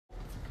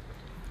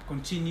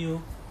continue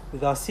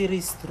with our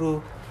series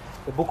through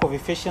the book of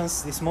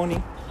Ephesians this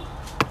morning.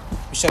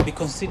 We shall be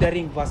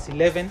considering verse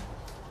 11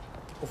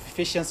 of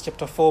Ephesians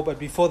chapter 4, but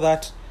before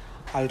that,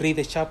 I'll read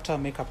the chapter,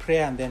 make a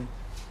prayer, and then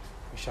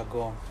we shall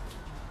go on.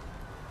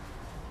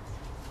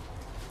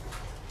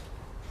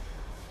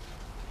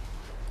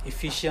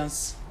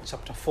 Ephesians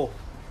chapter 4.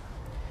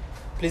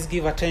 Please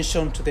give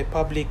attention to the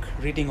public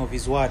reading of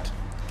his word.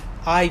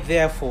 I,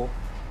 therefore,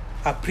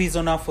 a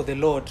prisoner for the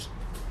Lord,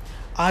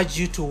 urge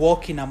you to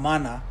walk in a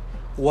manner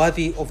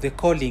worthy of the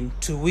calling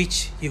to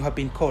which you have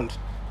been called,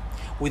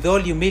 with all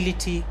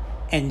humility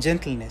and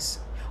gentleness,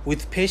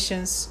 with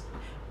patience,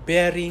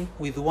 bearing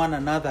with one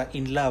another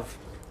in love,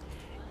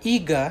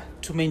 eager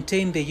to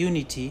maintain the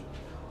unity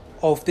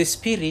of the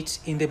Spirit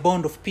in the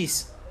bond of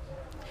peace.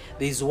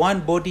 There is one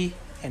body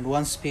and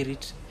one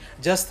Spirit,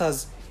 just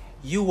as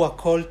you were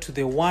called to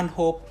the one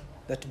hope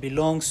that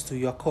belongs to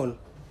your call,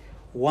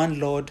 one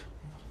Lord,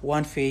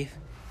 one faith,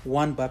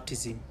 one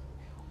baptism,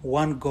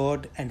 one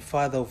God and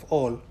Father of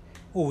all,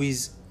 who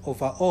is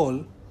over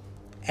all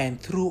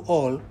and through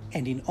all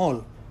and in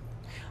all.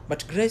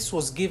 But grace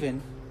was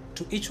given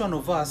to each one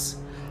of us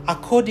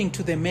according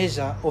to the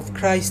measure of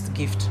Christ's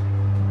gift.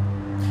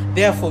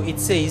 Therefore it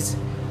says,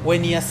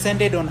 when he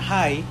ascended on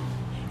high,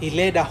 he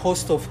led a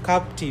host of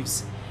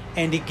captives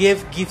and he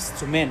gave gifts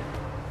to men.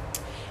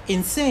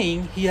 In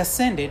saying he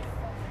ascended,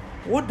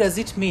 what does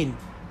it mean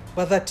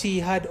but that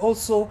he had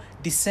also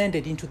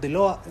descended into the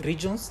lower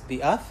regions,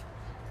 the earth?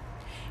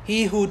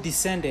 He who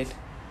descended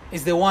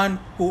is the one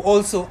who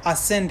also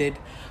ascended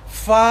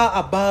far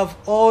above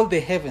all the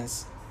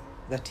heavens,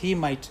 that he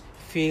might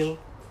fill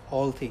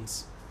all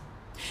things.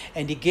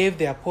 And he gave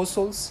the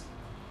apostles,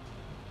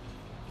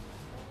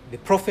 the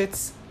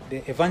prophets,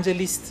 the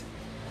evangelists,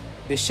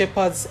 the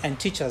shepherds and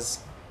teachers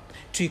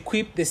to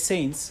equip the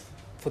saints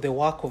for the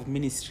work of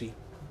ministry,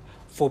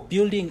 for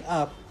building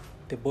up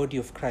the body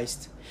of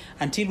Christ,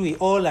 until we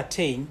all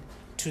attain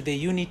to the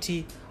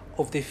unity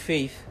of the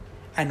faith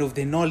and of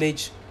the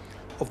knowledge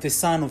of the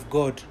Son of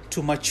God,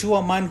 to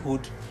mature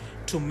manhood,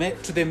 to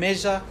the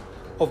measure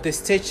of the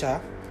stature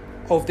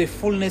of the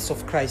fullness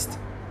of Christ,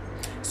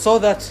 so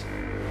that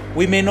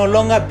we may no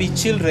longer be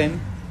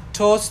children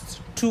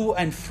tossed to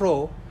and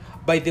fro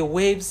by the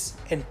waves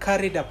and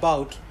carried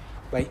about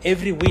by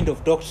every wind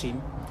of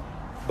doctrine,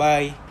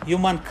 by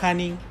human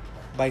cunning,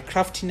 by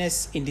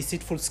craftiness in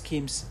deceitful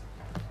schemes.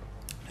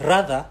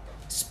 Rather,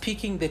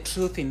 speaking the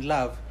truth in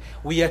love,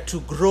 we are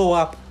to grow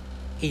up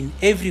in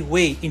every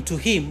way into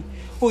him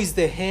who is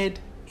the head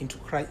into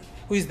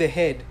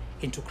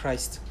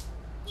Christ,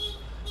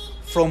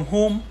 from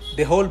whom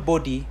the whole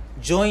body,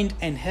 joined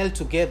and held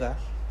together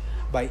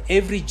by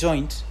every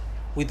joint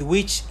with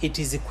which it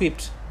is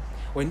equipped,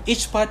 when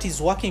each part is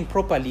working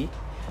properly,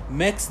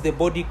 makes the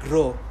body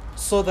grow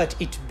so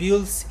that it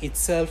builds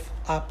itself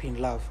up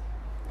in love.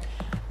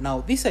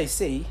 Now this I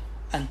say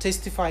and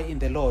testify in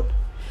the Lord,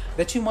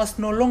 that you must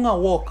no longer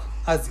walk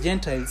as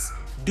Gentiles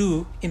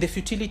do in the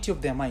futility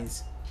of their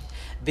minds.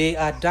 They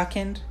are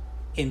darkened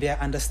in their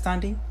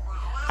understanding,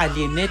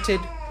 alienated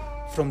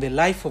from the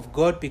life of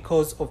God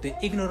because of the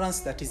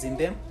ignorance that is in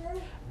them,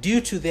 due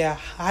to their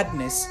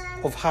hardness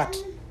of heart.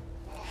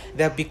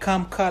 They have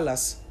become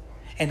callous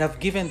and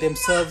have given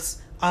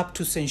themselves up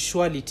to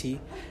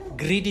sensuality,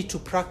 greedy to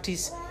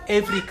practice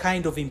every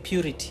kind of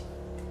impurity.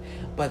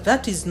 But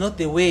that is not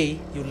the way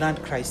you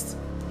learned Christ,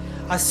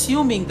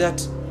 assuming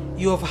that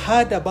you have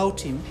heard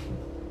about him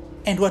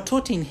and were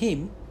taught in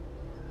him,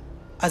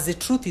 as the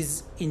truth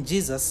is in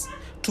Jesus,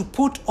 to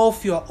put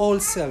off your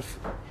old self,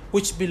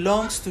 which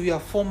belongs to your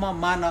former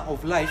manner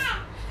of life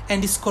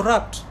and is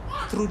corrupt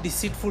through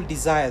deceitful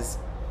desires,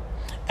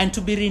 and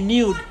to be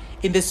renewed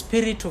in the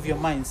spirit of your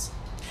minds,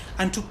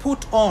 and to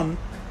put on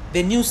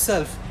the new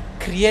self,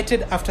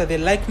 created after the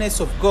likeness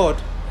of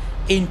God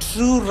in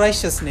true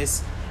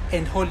righteousness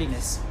and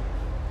holiness.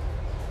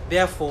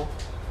 Therefore,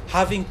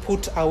 having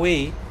put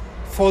away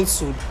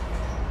falsehood,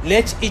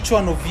 let each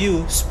one of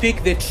you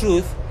speak the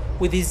truth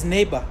with his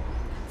neighbor,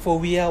 for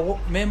we are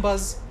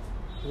members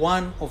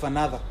one of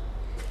another.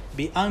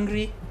 Be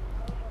angry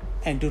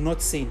and do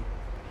not sin.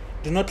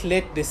 Do not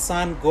let the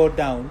sun go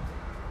down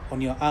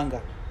on your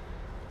anger,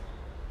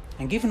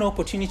 and give no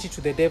opportunity to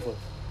the devil.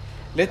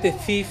 Let the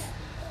thief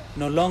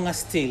no longer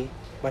steal,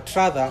 but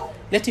rather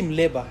let him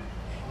labor,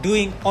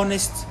 doing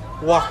honest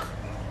work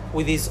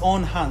with his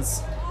own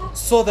hands,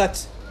 so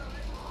that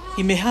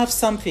he may have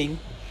something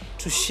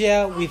to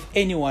share with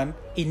anyone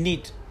in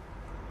need.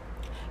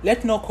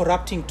 Let no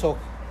corrupting talk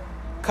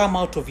come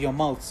out of your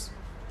mouths,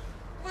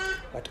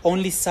 but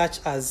only such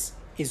as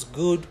is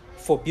good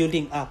for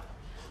building up,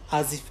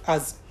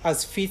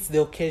 as fits the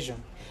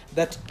occasion,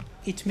 that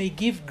it may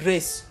give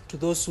grace to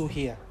those who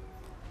hear.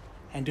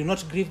 And do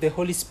not grieve the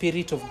Holy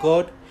Spirit of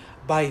God,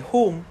 by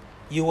whom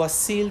you are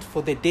sealed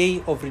for the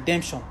day of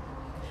redemption.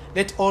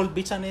 Let all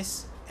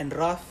bitterness and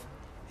wrath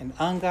and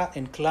anger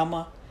and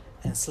clamor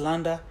and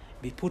slander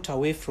be put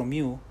away from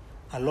you,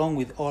 along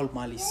with all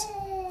malice.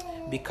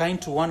 Be kind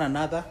to one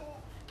another,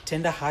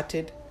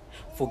 tender-hearted,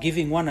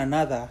 forgiving one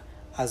another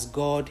as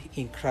God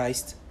in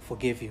Christ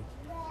forgave you.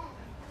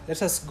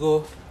 Let us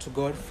go to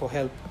God for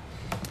help.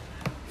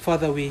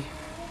 Father, we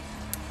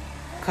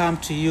come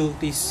to you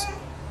this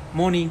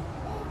morning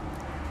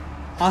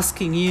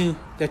asking you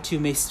that you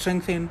may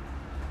strengthen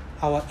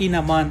our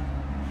inner man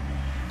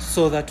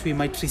so that we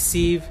might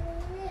receive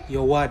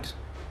your word.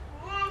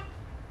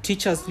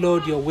 Teach us,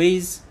 Lord, your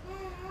ways.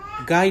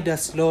 Guide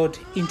us, Lord,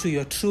 into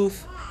your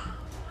truth.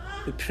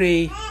 We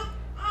pray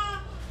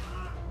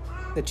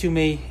that you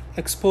may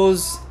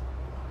expose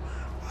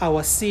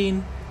our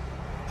sin,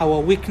 our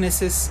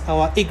weaknesses,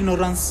 our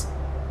ignorance.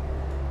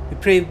 We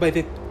pray by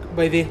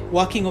the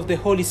working of the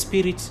Holy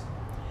Spirit,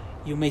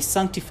 you may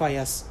sanctify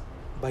us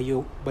by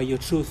your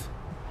truth.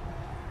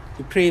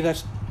 We pray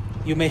that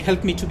you may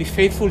help me to be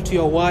faithful to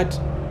your word.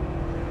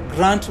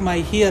 Grant my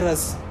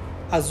hearers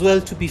as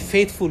well to be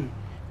faithful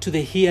to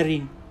the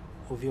hearing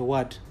of your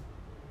word.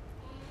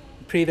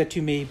 We pray that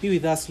you may be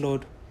with us,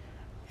 Lord,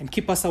 and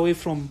keep us away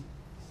from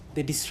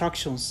the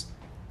distractions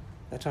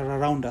that are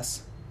around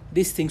us.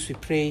 These things we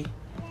pray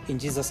in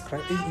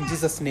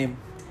Jesus' name.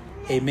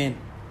 Amen.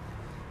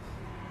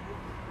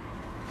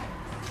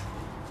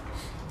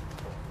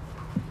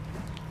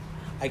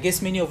 I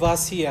guess many of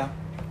us here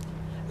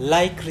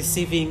like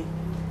receiving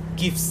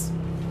gifts.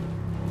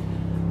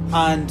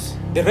 And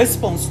the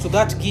response to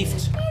that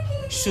gift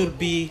should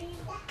be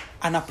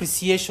an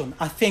appreciation,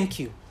 a thank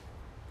you.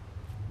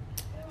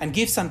 And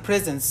gifts and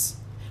presents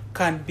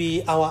can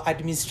be our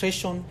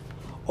administration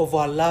of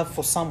our love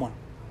for someone.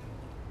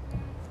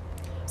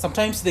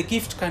 Sometimes the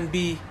gift can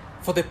be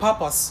for the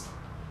purpose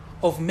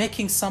of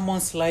making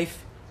someone's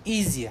life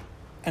easier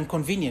and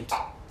convenient.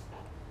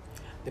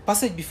 The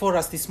passage before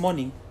us this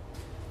morning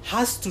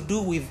has to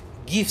do with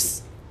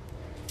gifts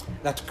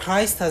that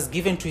Christ has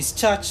given to his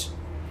church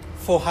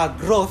for her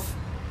growth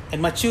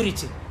and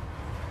maturity.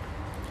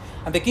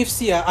 And the gifts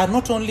here are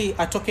not only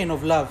a token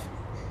of love.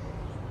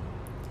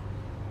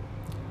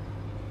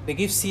 The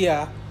gifts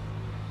here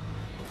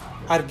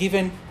are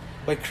given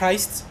by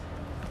Christ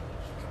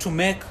to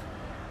make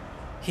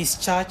his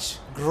church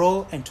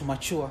grow and to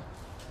mature.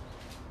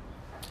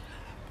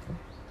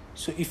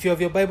 So if you have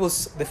your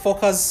Bibles, the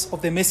focus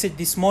of the message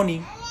this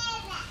morning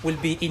will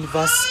be in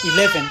verse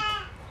 11.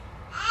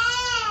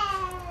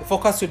 The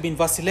focus will be in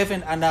verse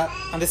 11, and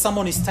the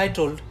sermon is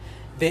titled,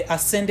 "The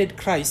Ascended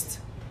Christ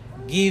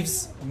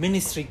Gives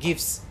Ministry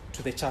Gifts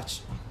to the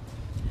Church."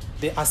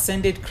 The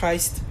Ascended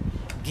Christ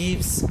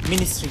gives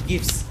ministry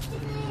gifts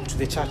to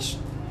the church.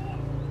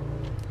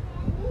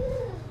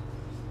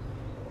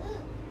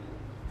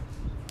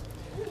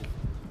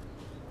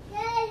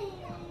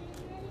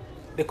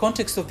 The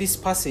context of this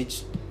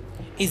passage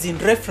is in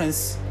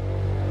reference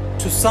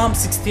to Psalm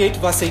 68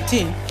 verse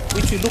 18,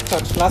 which we looked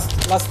at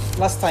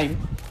last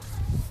time.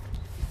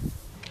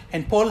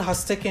 And Paul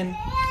has taken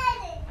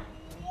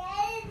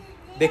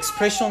the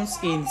expressions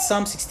in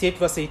Psalm 68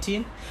 verse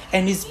 18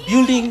 and is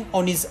building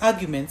on his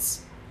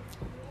arguments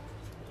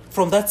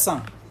from that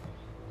psalm.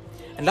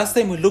 And last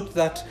time we looked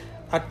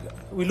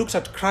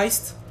at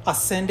Christ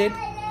ascended,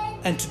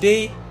 and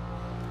today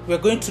we are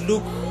going to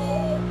look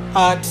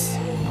at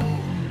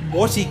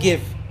what he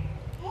gave,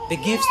 the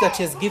gifts that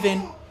he has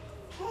given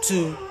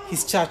to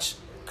his church.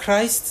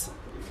 Christ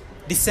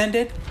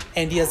descended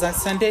and he has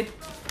ascended,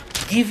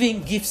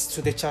 giving gifts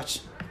to the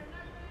church.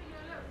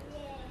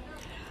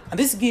 And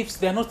these gifts,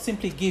 they are not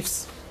simply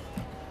gifts.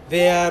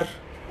 They are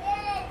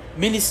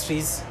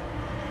ministries,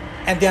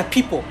 and they are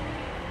people.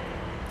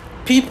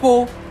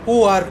 People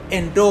who are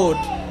endowed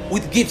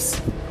with gifts.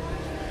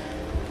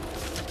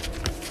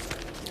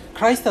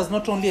 Christ has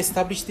not only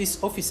established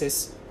these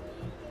offices,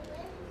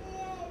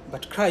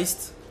 but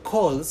Christ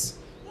calls,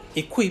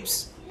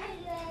 equips,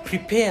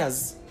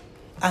 prepares,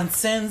 and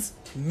sends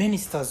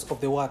ministers of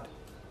the word.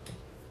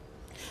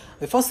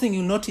 The first thing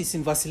you notice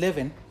in verse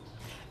 11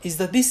 is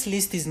that this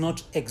list is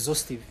not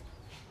exhaustive.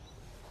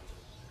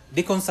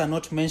 Deacons are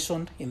not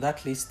mentioned in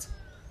that list.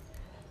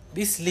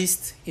 This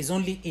list is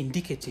only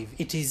indicative.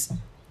 It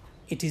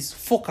is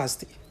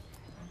focused. It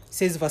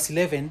says verse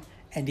 11,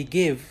 and he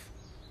gave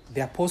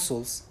the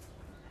apostles,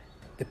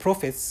 the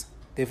prophets,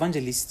 the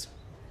evangelists,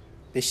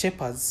 the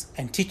shepherds,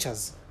 and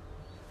teachers.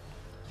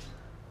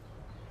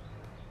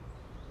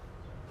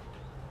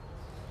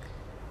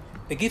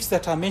 The gifts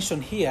that are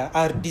mentioned here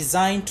are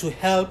designed to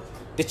help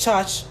the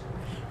church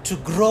to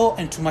grow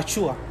and to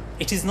mature.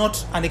 It is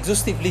not an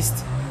exhaustive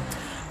list.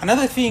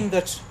 Another thing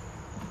that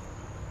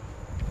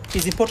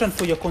is important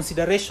for your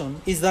consideration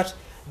is that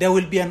there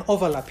will be an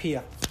overlap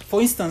here.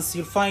 For instance,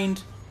 you'll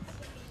find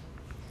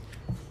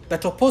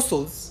that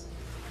apostles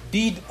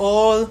did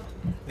all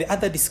the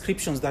other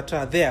descriptions that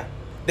are there.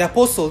 The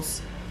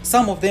apostles,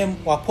 some of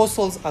them were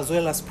apostles as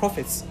well as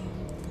prophets.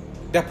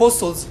 The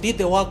apostles did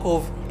the work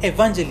of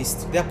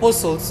evangelists. The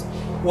apostles,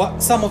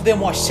 some of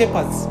them were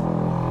shepherds,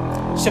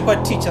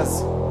 shepherd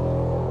teachers.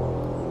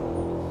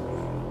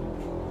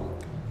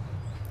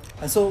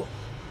 And so,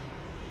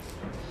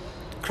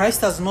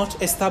 Christ has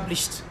not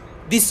established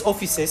these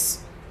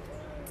offices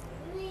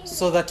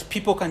so that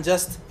people can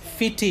just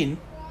fit in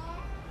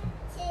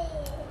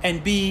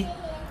and be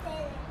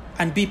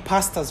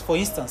pastors, for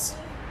instance.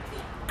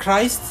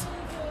 Christ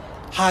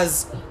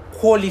has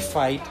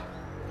qualified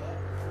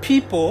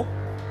people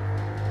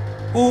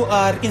who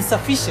are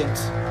insufficient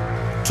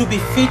to be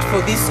fit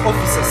for these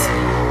offices.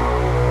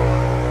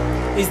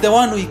 He's the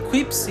one who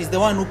equips, he's the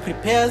one who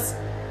prepares,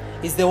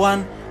 he's the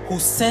one who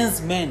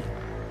sends men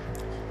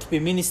to be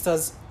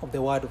ministers of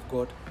the word of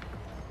God.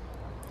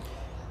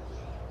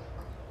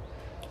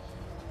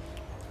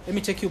 Let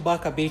me take you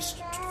back a bit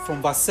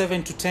from verse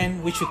 7 to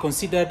 10, which we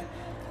considered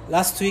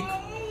last week.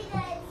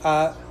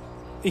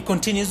 It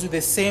continues with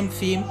the same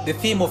theme, the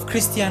theme of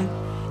Christian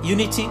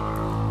unity.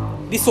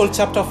 This whole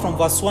chapter from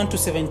verse 1 to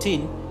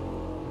 17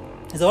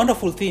 is a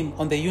wonderful theme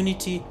on the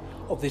unity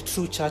of the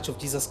true church of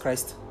Jesus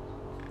Christ.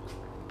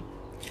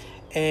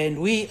 And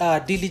we are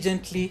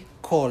diligently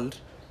called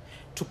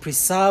to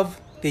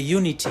preserve the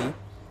unity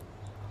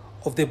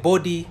of the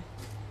body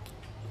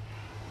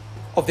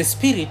of the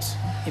Spirit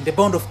in the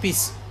bond of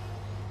peace.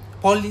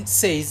 Paul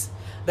says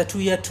that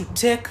we are to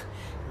take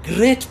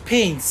great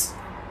pains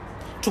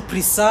to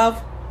preserve,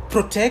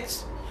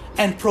 protect,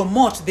 and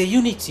promote the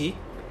unity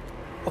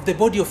of the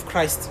body of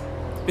Christ.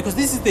 Because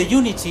this is the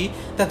unity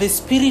that the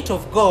Spirit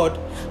of God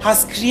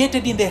has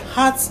created in the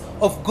hearts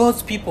of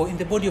God's people in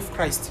the body of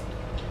Christ.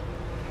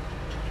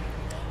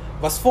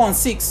 Verse 4 and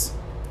 6,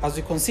 as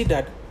we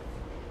considered,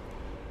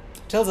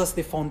 tells us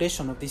the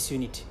foundation of this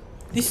unity.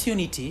 This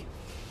unity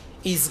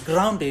is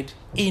grounded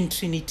in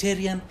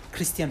Trinitarian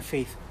Christian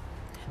faith.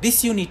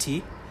 This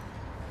unity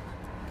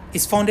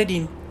is founded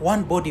in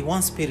one body,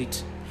 one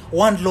Spirit,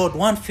 one Lord,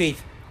 one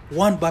faith,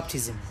 one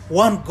baptism,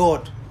 one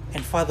God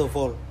and Father of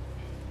all.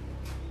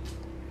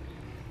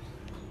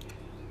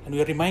 And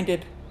we are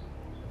reminded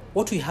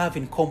what we have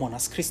in common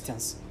as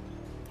Christians.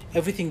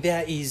 Everything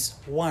there is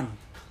one.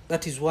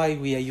 That is why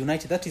we are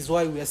united. That is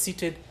why we are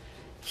seated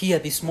here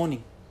this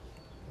morning.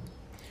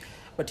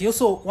 But he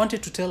also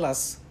wanted to tell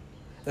us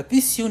that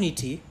this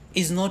unity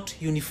is not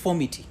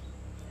uniformity.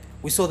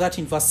 We saw that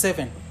in verse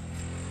 7.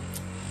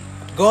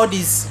 God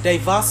is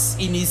diverse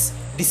in his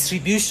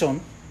distribution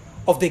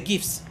of the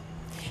gifts.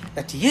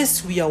 That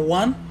yes, we are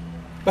one,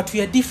 but we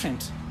are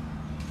different.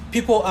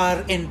 People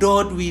are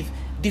endowed with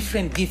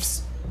different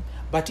gifts,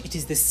 but it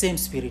is the same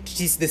Spirit.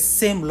 It is the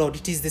same Lord.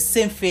 It is the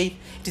same faith.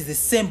 It is the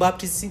same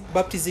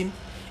baptism.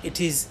 It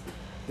is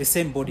the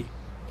same body.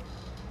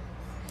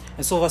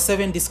 And so verse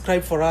 7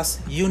 describes for us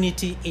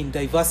unity in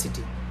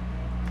diversity.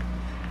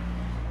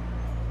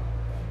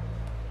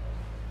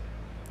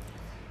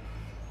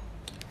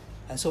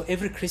 And so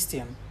every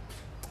Christian,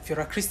 if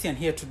you're a Christian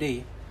here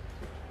today,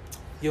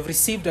 you've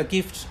received a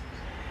gift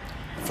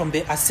from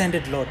the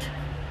ascended Lord.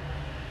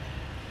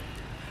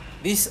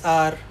 These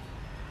are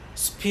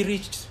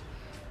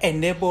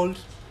Spirit-enabled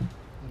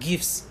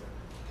gifts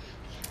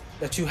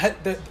that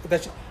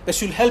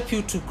should help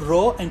you to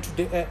grow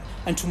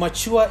and to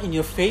mature in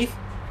your faith,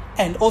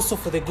 and also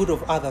for the good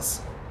of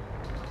others.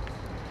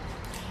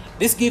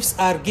 These gifts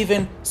are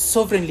given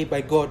sovereignly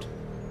by God.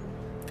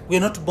 We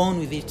are not born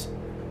with it.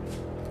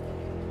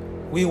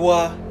 We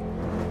were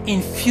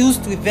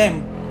infused with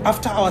them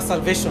after our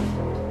salvation.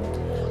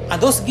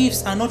 And those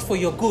gifts are not for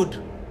your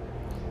good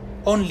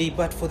only,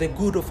 but for the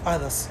good of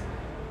others.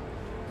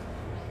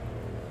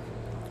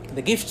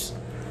 The gift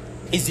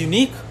is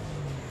unique.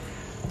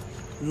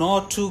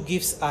 No two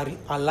gifts are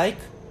alike.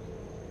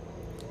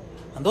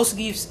 And those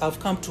gifts have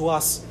come to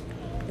us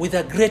with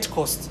a great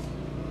cost.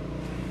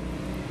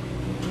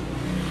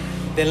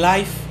 The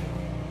life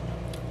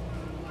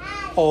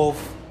of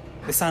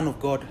the Son of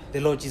God, the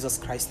Lord Jesus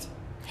Christ.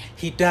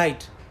 He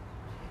died.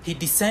 He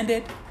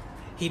descended.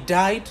 He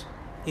died.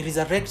 He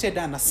resurrected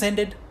and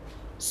ascended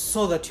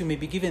so that you may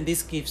be given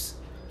these gifts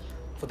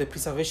for the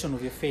preservation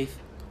of your faith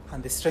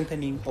and the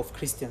strengthening of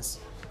Christians.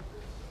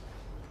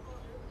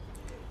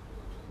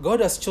 God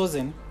has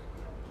chosen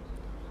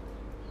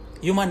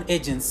human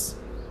agents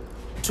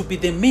to be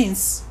the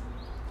means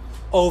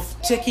of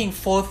taking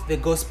forth the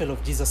gospel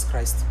of Jesus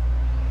Christ.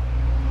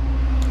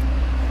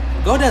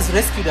 God has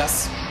rescued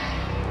us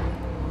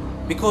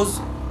because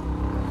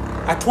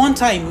at one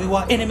time we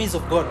were enemies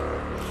of God.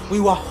 We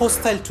were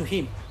hostile to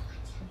Him.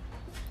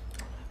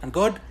 And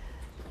God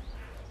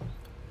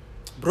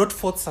brought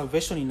forth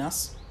salvation in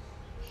us,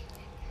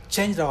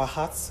 changed our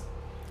hearts,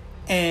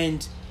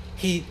 and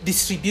He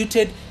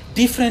distributed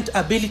different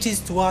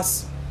abilities to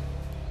us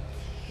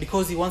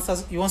because He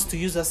wants to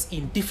use us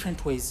in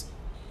different ways.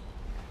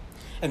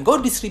 And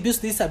God distributes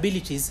these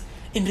abilities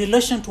in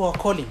relation to our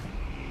calling,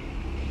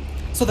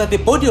 so that the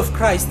body of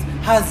Christ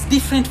has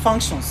different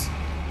functions.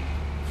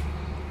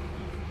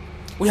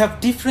 We have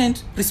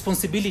different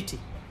responsibility,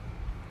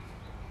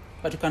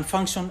 but we can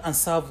function and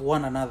serve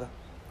one another.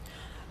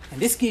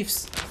 And these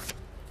gifts,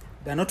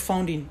 they are not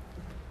found in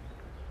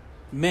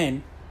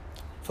men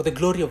for the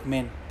glory of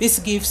men. These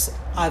gifts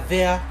are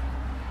there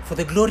for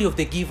the glory of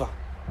the giver.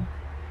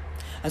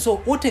 And so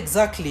what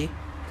exactly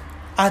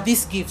are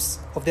these gifts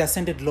of the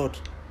ascended Lord?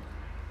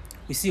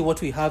 We see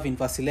what we have in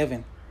verse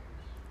 11.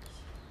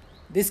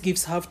 These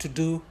gifts have to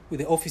do with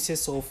the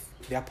offices of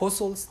the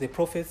apostles, the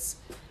prophets,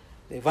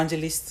 the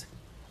evangelists,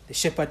 the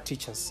shepherd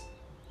teachers.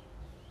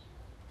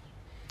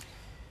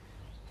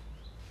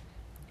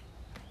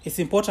 it's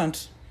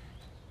important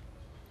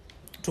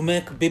to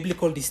make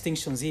biblical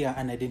distinctions here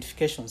and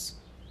identifications.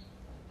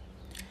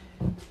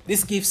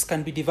 These gifts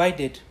can be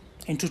divided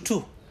into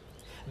two.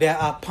 There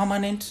are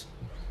permanent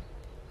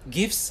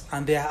gifts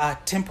and there are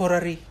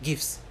temporary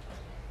gifts.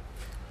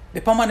 The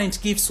permanent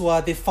gifts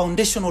were the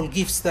foundational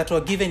gifts that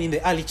were given in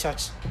the early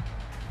church.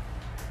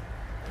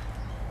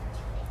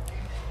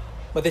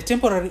 But the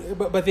temporary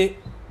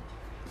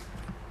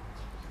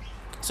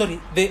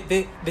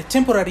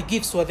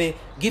gifts were the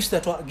gifts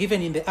that were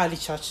given in the early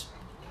church.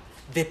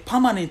 The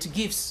permanent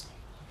gifts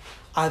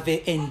are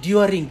the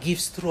enduring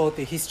gifts throughout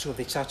the history of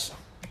the church.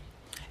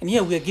 And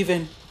here we are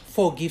given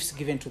 4 gifts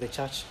given to the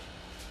church.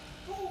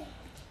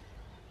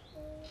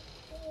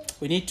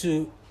 We need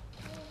to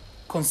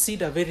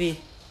consider very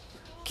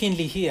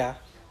keenly here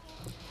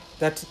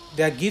that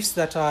there are gifts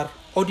that are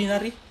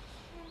ordinary,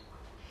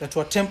 that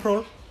were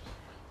temporal,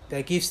 there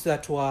are gifts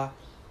that were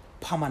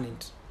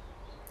permanent.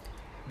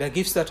 There are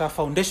gifts that are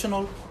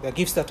foundational, there are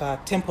gifts that are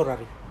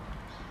temporary.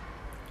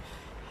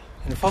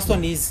 And the first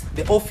one is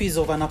the office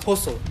of an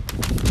apostle.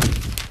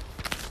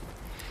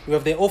 We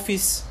have the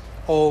office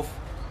of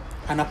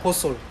an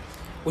apostle.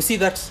 We see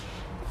that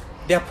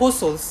the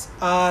apostles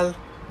are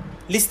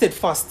listed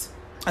first,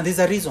 and there's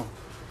a reason.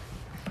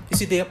 You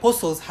see, the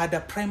apostles had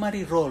a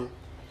primary role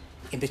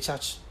in the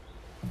church.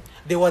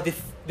 They were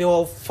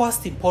of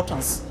first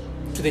importance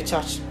to the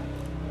church.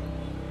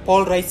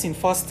 Paul writes in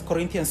 1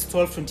 Corinthians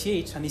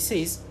 12:28, and he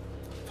says,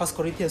 1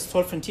 Corinthians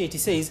 12:28, he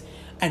says,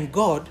 and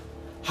God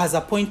has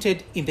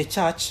appointed in the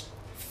church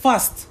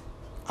first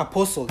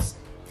apostles,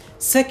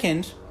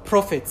 second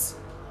prophets,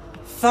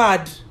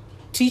 third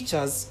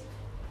teachers,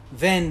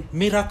 then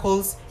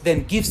miracles,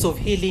 then gifts of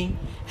healing,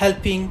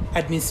 helping,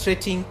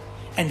 administrating,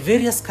 and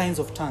various kinds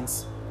of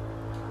tongues.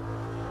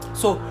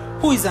 So,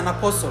 who is an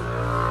apostle?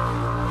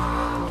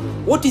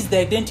 What is the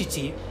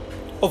identity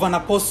of an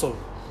apostle?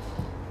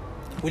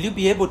 Will you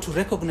be able to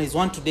recognize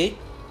one today?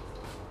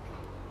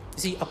 You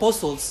see,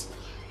 apostles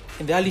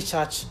in the early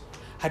church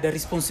had a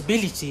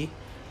responsibility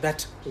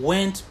that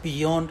went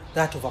beyond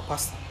that of a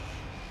pastor.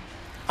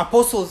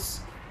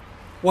 Apostles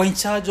were in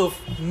charge of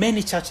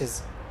many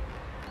churches.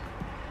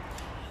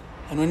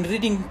 And when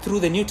reading through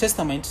the New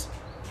Testament,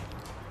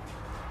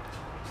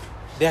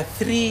 there are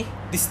 3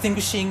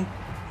 distinguishing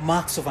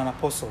marks of an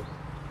apostle.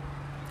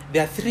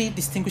 There are 3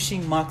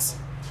 distinguishing marks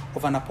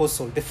of an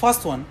apostle. The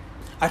first one,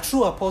 a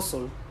true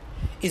apostle,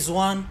 is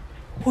one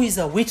who is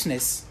a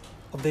witness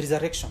of the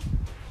resurrection.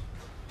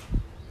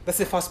 That's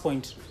the first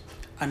point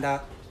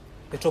under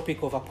the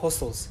topic of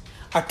apostles.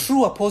 A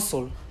true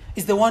apostle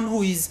is the one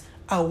who is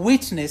a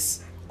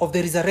witness of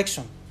the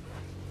resurrection.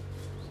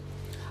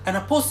 An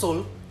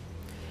apostle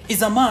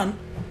is a man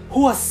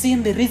who has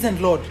seen the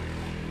risen Lord.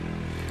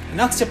 In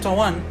Acts chapter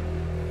 1,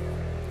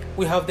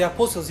 we have the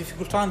apostles. If you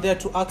could turn there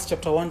to Acts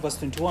chapter 1, verse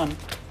 21.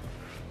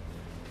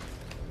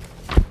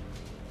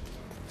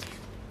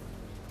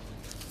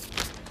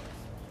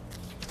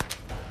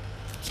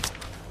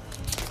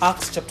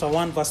 Acts chapter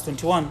 1, verse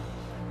 21.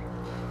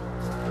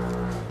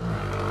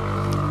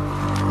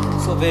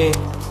 So the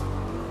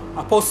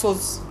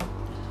apostles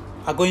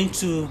are going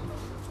to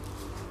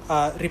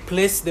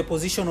replace the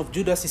position of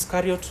Judas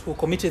Iscariot, who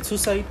committed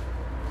suicide.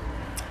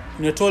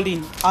 And you're told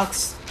in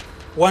Acts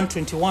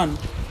 1:21.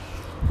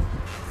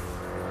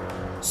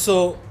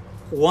 So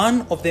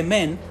one of the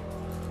men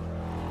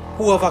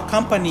who have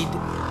accompanied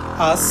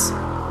us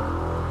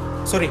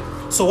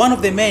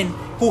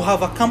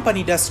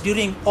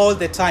during all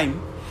the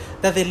time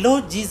that the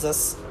Lord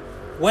Jesus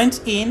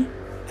went in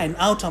and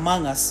out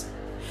among us,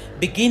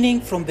 beginning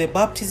from the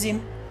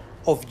baptism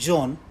of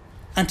John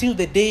until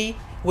the day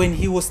when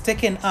he was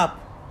taken up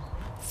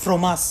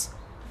from us.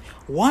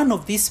 One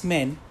of these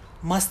men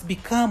must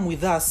become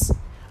with us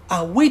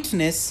a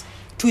witness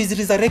to his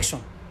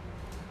resurrection.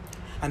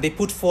 And they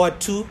put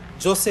forward 2,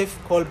 Joseph,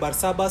 called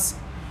Barsabbas,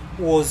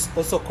 who was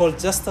also called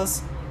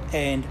Justus,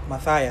 and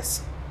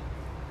Matthias.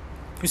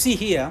 You see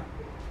here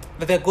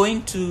that they're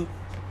going to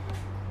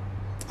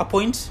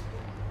appoint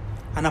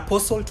an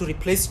apostle to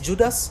replace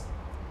Judas,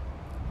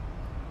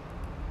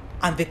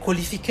 and the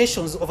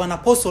qualifications of an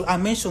apostle are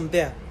mentioned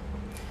there.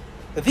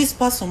 That this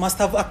person must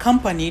have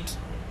accompanied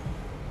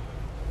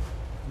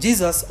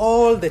Jesus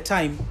all the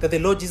time that the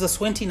Lord Jesus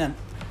went in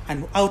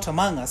and out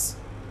among us.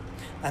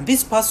 And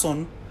this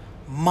person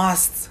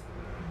must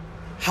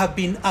have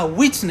been a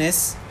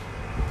witness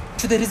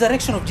to the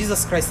resurrection of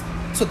Jesus Christ.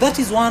 So that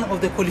is one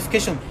of the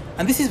qualifications.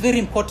 And this is very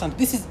important.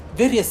 This is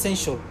very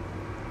essential.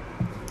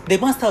 They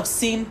must have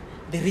seen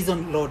the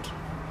risen Lord.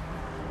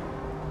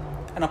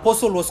 An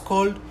apostle was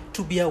called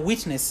to be a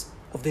witness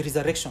of the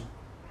resurrection.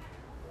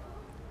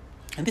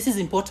 And this is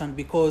important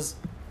because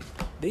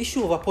the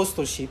issue of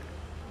apostleship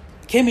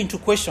came into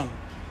question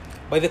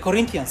by the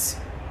Corinthians.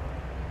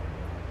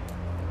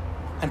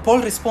 And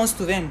Paul's response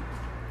to them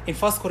in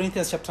 1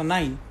 Corinthians chapter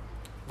 9,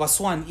 verse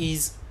 1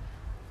 is,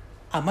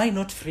 am I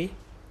not free?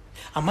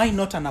 Am I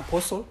not an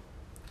apostle?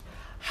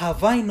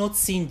 Have I not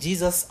seen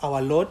Jesus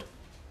our Lord?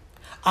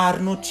 Are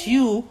not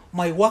you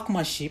my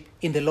workmanship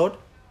in the Lord?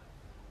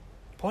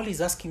 Paul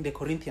is asking the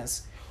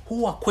Corinthians,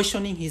 who are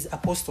questioning his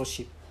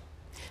apostleship.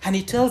 And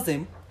he tells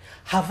them,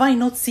 have I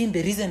not seen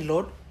the risen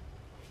Lord?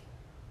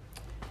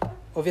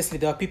 Obviously,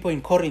 there are people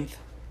in Corinth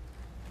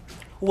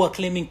who are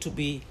claiming to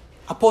be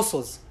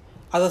apostles.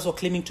 Others were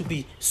claiming to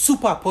be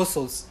super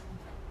apostles.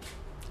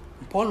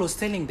 And Paul was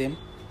telling them,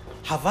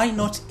 have I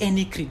not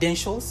any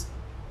credentials?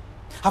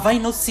 Have I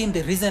not seen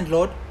the risen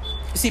Lord?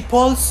 You see,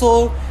 Paul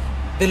saw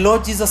the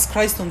Lord Jesus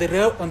Christ on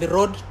the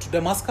road to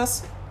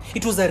Damascus.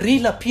 It was a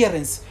real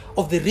appearance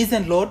of the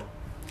risen Lord.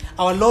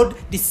 Our Lord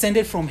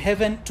descended from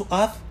heaven to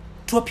earth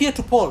to appear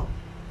to Paul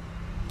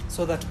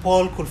so that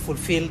Paul could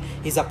fulfill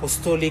his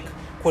apostolic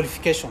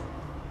qualification.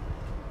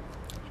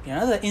 In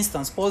another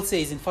instance, Paul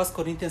says in 1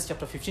 Corinthians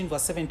chapter 15,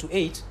 verse 7 to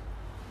 8,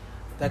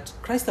 that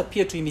Christ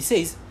appeared to him. He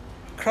says,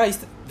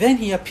 then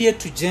he appeared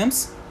to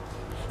James,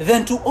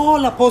 then to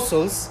all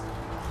apostles,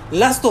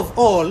 last of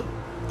all,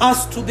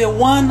 as to the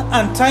one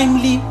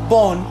untimely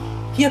born,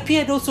 he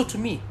appeared also to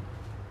me.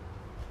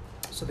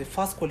 So the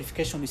first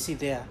qualification we see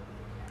there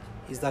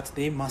is that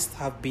they must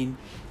have been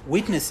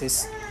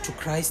witnesses to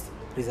Christ's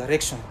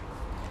resurrection.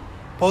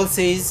 Paul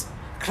says,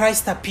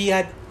 Christ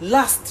appeared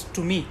last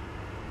to me.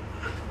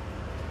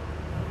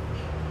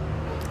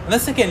 And then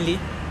secondly,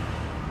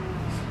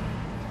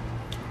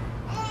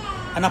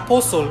 an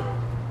apostle,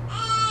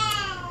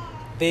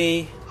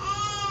 they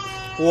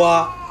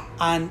were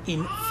an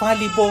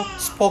infallible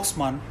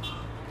spokesman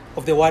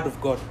of the word of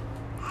God.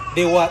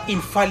 They were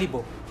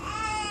infallible,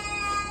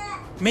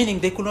 meaning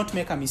they could not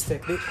make a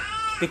mistake.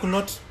 They could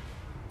not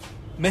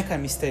make a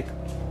mistake.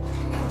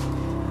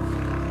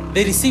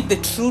 They received the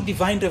true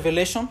divine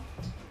revelation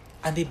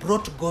and they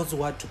brought God's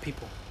word to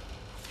people.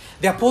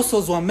 The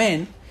apostles were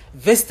men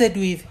vested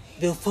with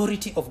the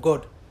authority of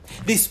God.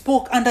 They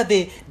spoke under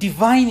the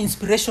divine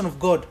inspiration of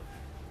God.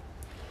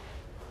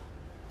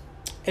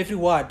 Every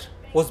word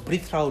was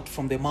breathed out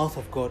from the mouth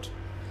of God.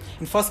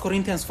 In 1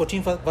 Corinthians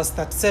 14, verse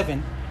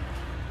 37,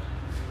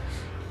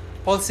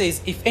 Paul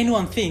says, if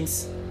anyone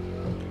thinks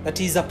that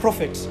he is a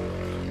prophet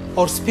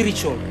or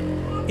spiritual,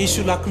 he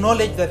should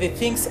acknowledge that the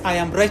things I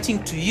am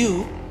writing to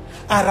you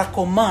are a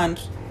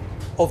command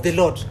of the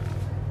Lord.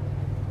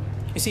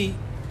 You see,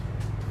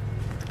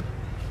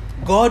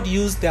 God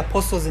used the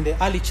apostles in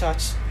the early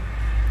church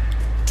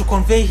to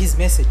convey his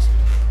message.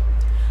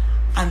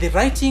 And the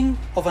writing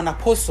of an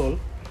apostle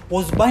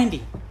was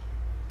binding.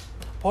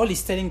 Paul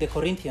is telling the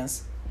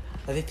Corinthians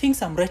that the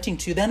things I'm writing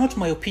to you, they are not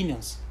my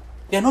opinions.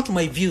 They are not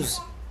my views.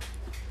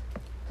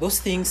 Those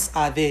things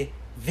are the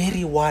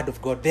very word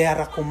of God. They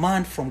are a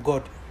command from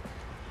God.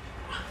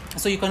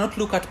 So you cannot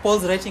look at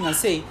Paul's writing and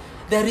say,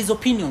 there is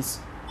opinions,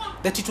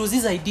 that it was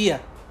his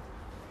idea.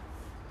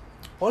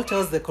 Paul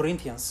tells the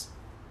Corinthians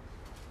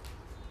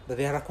that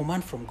they are a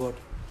command from God.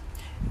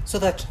 So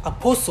that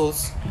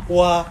apostles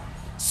were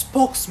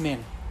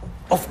spokesmen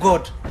of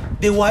God.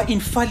 They were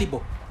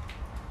infallible.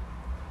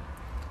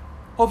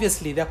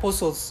 Obviously, the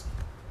apostles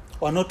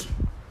were not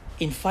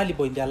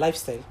infallible in their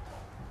lifestyle.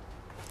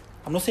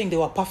 I'm not saying they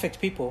were perfect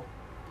people.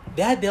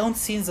 They had their own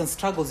sins and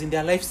struggles in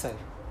their lifestyle.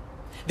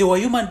 They were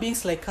human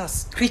beings like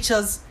us,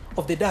 creatures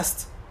of the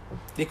dust.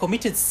 They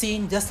committed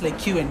sin just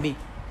like you and me.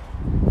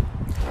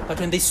 But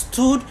when they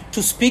stood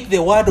to speak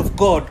the word of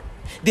God,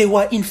 they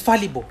were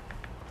infallible.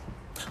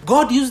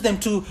 God used them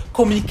to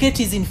communicate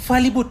his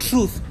infallible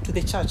truth to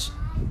the church.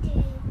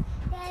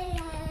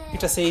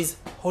 Peter says,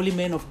 holy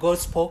men of God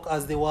spoke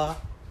as they were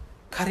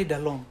carried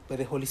along by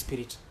the Holy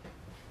Spirit.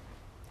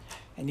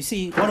 And you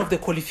see, one of the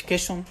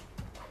qualifications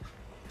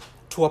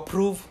to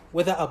approve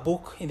whether a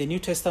book in the New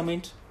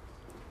Testament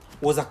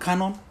was a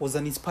canon, was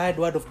an inspired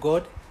word of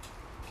God,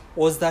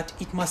 was that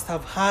it must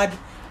have had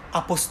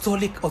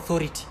apostolic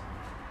authority.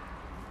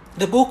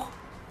 The book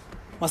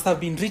must have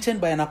been written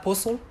by an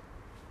apostle,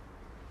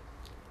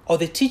 or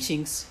the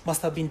teachings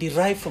must have been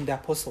derived from the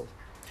apostle.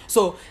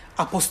 So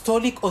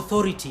apostolic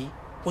authority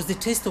was the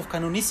test of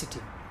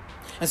canonicity.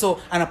 And so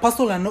an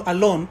apostle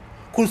alone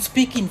could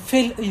speak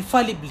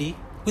infallibly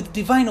with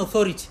divine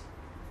authority.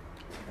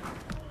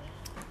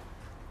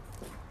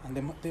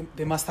 And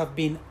they must have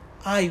been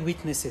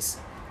eyewitnesses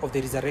of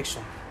the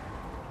resurrection.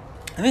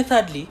 And then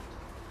thirdly,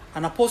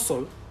 an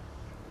apostle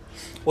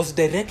was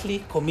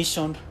directly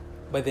commissioned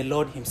by the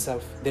Lord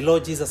himself, the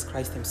Lord Jesus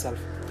Christ himself.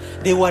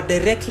 They were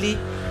directly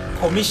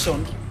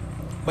commissioned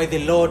by the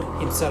Lord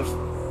himself.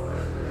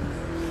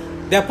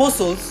 The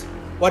apostles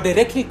were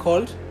directly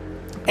called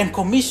and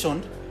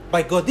commissioned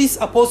by God. These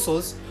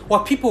apostles were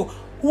people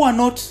who are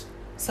not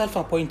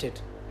self-appointed.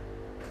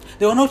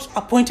 They were not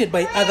appointed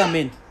by other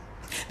men.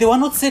 They were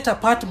not set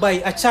apart by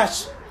a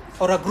church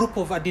or a group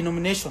of a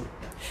denomination.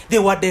 They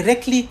were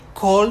directly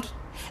called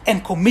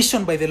and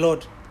commissioned by the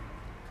Lord.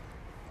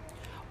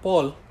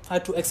 Paul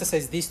had to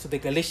exercise this to the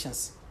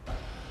Galatians.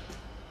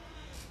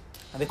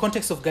 And the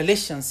context of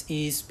Galatians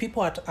is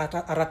people are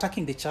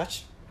attacking the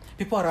church.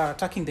 People are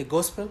attacking the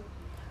gospel.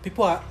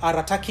 People are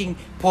attacking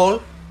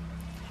Paul.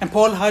 And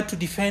Paul had to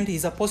defend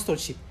his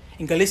apostleship.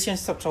 In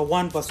Galatians chapter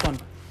 1, verse 1.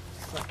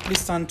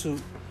 Please turn to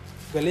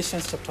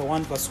Galatians chapter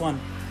 1, verse 1.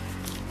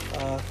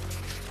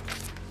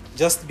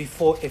 Just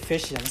before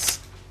Ephesians.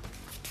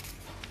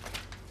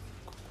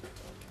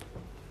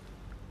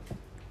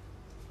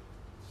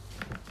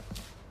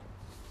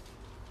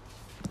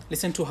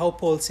 Listen to how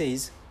Paul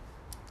says,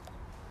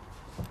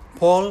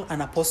 Paul,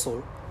 an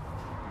apostle,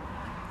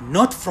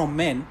 not from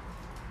men,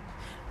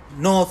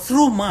 nor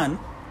through man,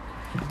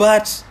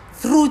 but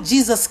through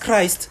Jesus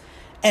Christ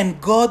and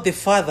God the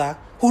Father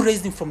who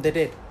raised him from the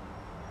dead.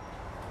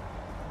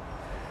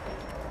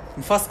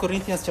 In 1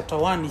 Corinthians chapter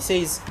 1, he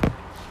says,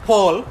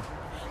 Paul,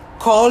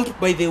 called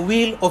by the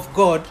will of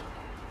God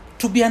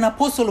to be an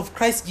apostle of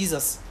Christ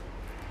Jesus,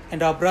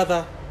 and our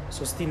brother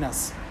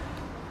Sosthenes.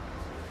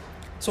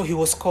 So he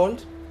was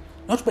called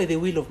not by the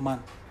will of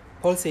man.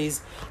 Paul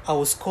says, I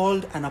was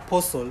called an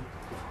apostle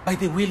by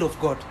the will of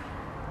God.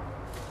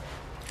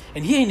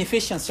 And here in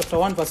Ephesians chapter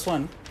 1 verse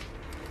 1,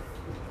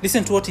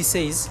 listen to what he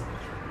says.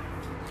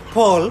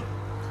 Paul,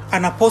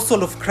 an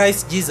apostle of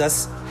Christ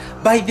Jesus,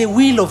 by the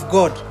will of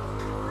God,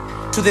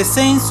 to the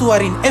saints who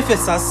are in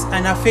Ephesus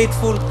and are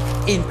faithful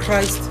in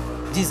Christ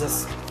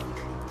Jesus.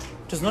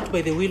 It was not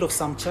by the will of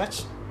some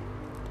church.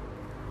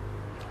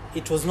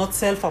 It was not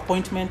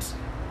self-appointment.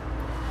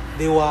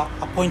 They were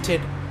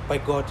appointed by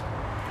God.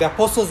 The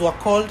apostles were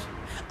called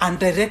and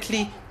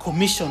directly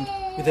commissioned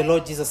with the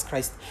Lord Jesus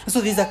Christ. And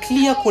so there's a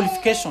clear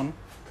qualification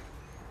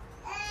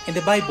in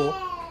the Bible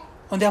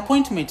on the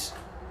appointment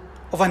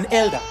of an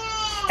elder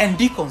and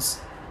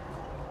deacons.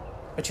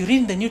 But you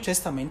read in the New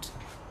Testament,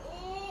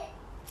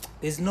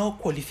 there's no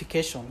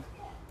qualification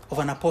of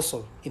an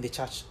apostle in the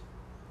church.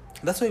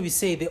 That's why we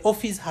say the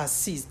office has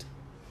ceased.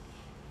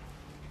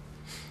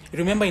 You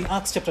remember in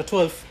Acts chapter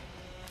 12,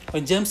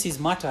 when James is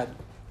martyred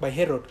by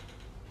Herod,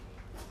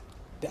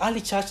 the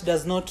early church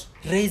does not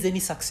raise any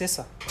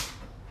successor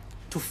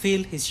to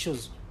fill his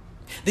shoes.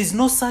 There's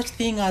no such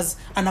thing as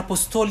an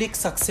apostolic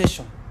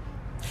succession.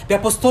 The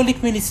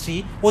apostolic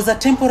ministry was a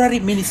temporary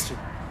ministry,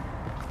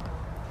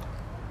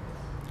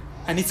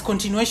 and its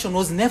continuation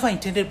was never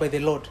intended by the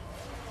Lord.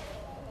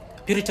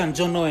 Puritan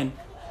John Owen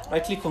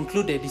rightly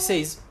concluded, he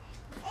says,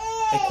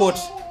 I quote,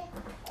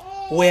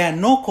 where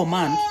no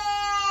command,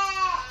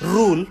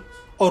 rule,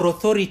 or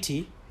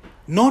authority,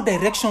 no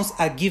directions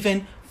are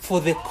given for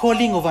the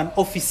calling of an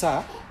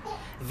officer,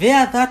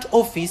 there that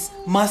office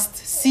must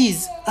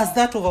cease as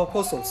that of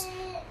apostles,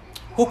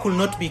 who could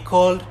not be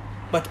called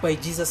but by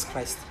Jesus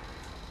Christ.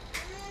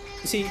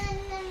 You see,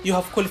 you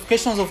have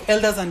qualifications of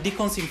elders and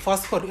deacons in 1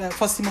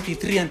 Timothy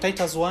 3 and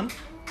Titus 1,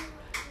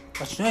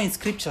 but nowhere in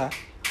Scripture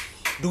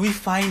do we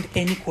find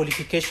any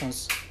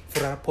qualifications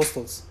for our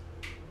apostles.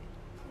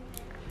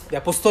 The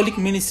apostolic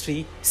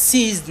ministry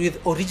ceased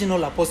with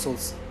original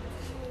apostles.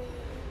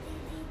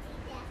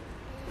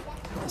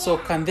 So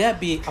can there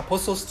be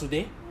apostles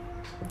today?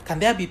 Can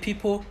there be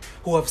people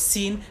who have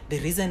seen the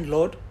risen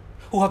Lord,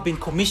 who have been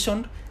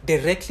commissioned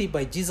directly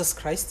by Jesus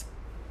Christ?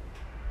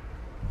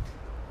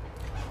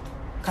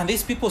 Can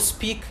these people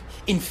speak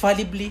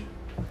infallibly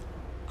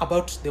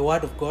about the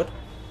Word of God?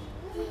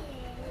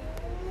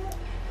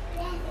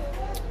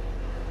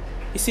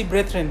 You see,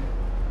 brethren,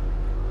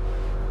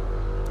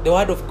 the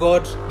Word of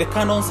God, the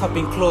canons have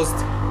been closed.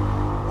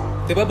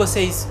 The Bible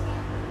says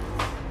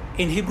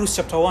in Hebrews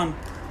chapter 1,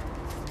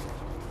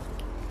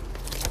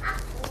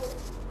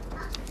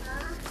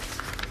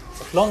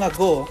 long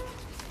ago,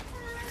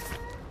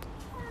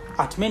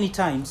 at many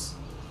times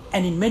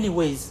and in many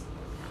ways,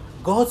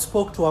 God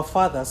spoke to our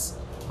fathers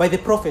by the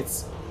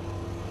prophets.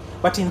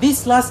 But in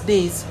these last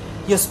days,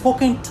 he has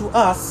spoken to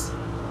us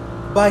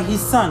by his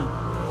Son,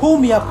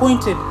 whom he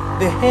appointed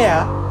the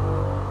heir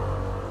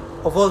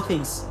of all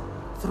things,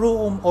 through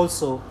whom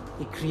also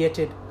he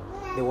created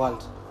the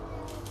world.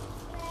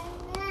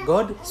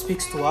 God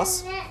speaks to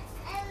us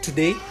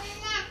today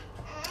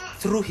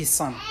through his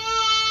Son.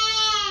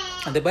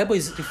 And the Bible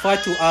is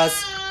referred to as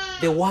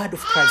the Word of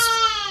Christ.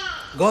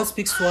 God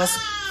speaks to us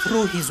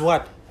through his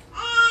Word.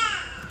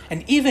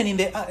 And even in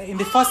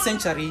the first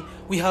century,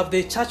 we have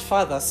the church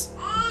fathers,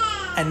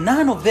 and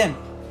none of them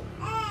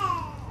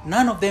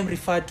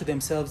referred to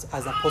themselves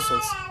as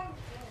apostles.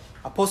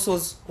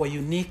 Apostles were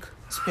unique,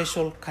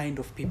 special kind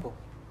of people.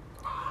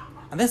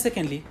 And then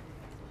secondly,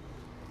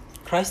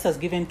 Christ has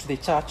given to the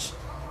church,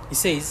 he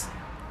says,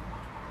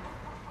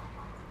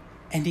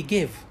 and he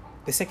gave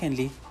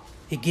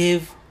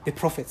the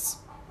prophets.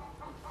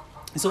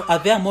 So are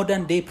there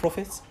modern day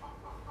prophets?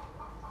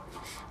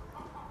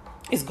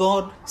 Is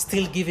God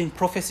still giving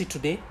prophecy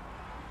today?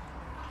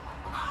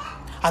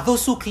 Are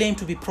those who claim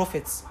to be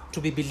prophets to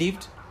be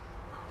believed?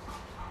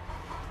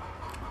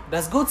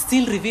 Does God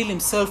still reveal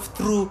himself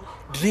through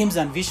dreams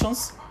and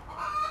visions?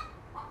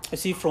 You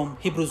see from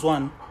Hebrews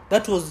 1,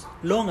 that was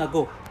long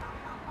ago.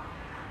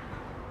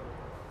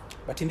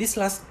 But in these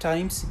last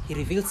times, he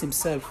reveals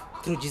himself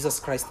through Jesus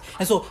Christ.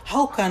 And so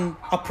how can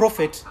a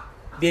prophet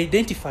be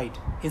identified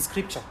in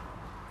Scripture?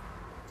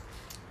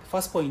 The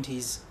first point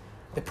is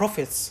the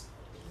prophets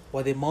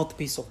were the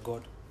mouthpiece of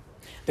God.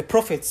 The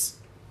prophets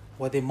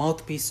were the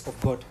mouthpiece of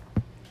God.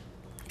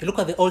 You look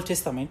at the Old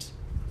Testament,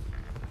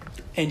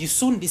 and you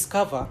soon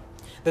discover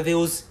that there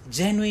was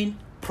genuine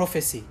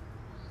prophecy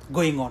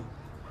going on.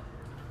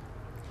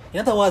 In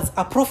other words,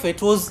 a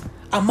prophet was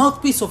a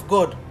mouthpiece of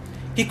God.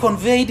 He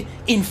conveyed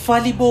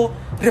infallible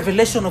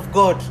revelation of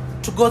God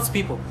to God's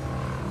people.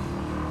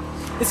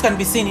 This can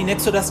be seen in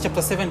Exodus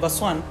chapter 7 verse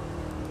 1.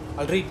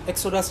 I'll read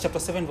Exodus chapter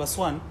 7 verse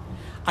 1.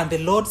 And the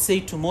Lord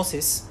said to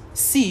Moses,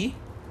 "See,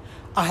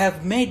 I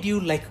have made you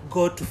like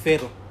God to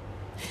Pharaoh,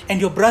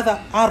 and your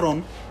brother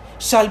Aaron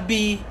shall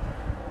be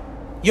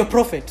your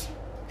prophet.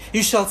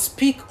 You shall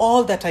speak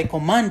all that I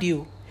command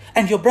you,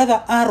 and your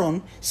brother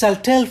Aaron shall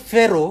tell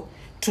Pharaoh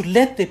to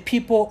let the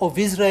people of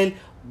Israel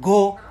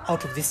go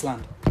out of this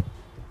land."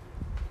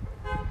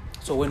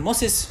 So when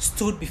Moses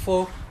stood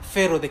before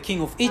Pharaoh, the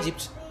king of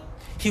Egypt,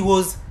 he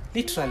was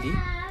literally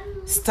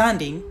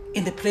standing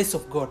in the place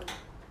of God.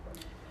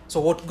 So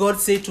what God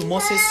said to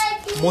Moses,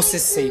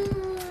 Moses said.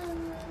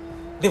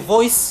 The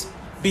voice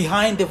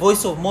behind the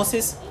voice of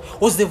Moses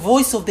was the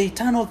voice of the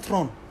eternal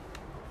throne.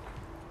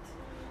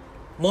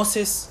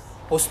 Moses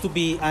was to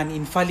be an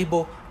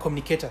infallible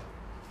communicator.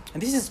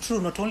 And this is true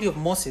not only of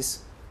Moses,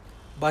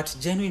 but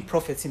genuine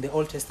prophets in the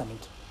Old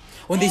Testament.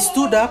 When they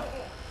stood up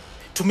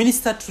to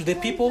minister to the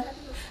people,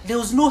 there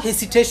was no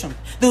hesitation.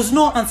 There was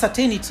no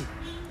uncertainty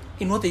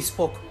in what they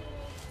spoke.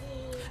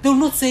 They will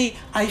not say,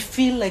 "I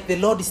feel like the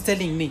Lord is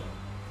telling me."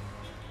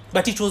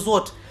 But it was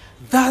what?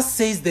 "Thus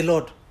says the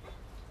Lord."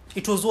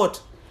 It was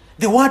what?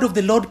 The word of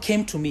the Lord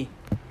came to me.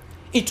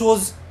 It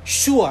was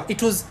sure.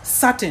 It was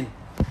certain.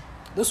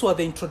 Those were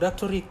the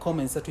introductory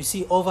comments that we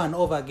see over and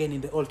over again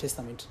in the Old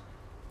Testament.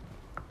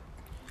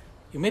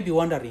 You may be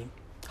wondering,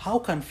 how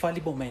can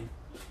fallible men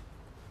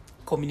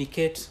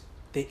communicate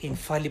the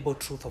infallible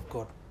truth of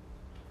God?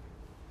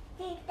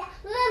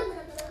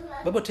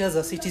 The Bible tells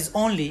us it is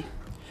only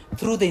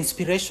through the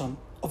inspiration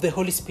of the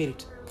Holy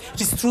Spirit. It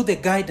is through the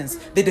guidance,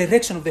 the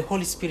direction of the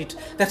Holy Spirit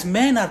that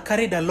men are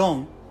carried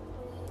along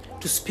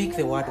to speak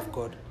the word of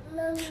God.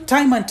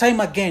 Time and time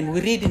again, we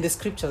read in the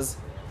scriptures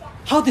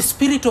how the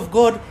Spirit of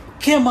God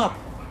came up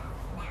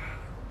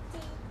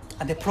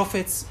and the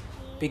prophets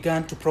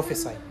began to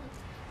prophesy.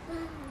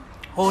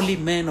 Holy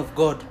men of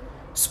God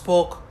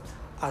spoke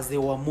as they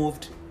were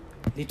moved,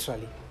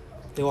 literally.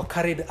 They were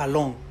carried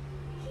along.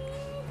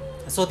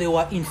 So they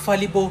were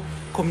infallible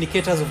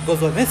communicators of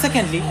God's word. Then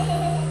secondly,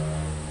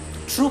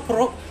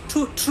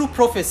 true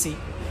prophecy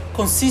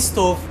consists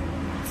of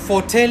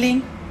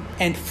foretelling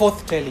and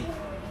forthtelling.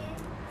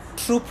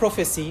 True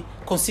prophecy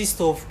consists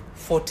of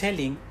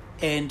foretelling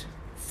and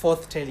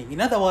forthtelling.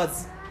 In other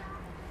words,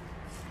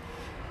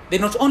 they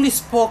not only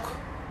spoke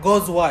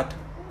God's word,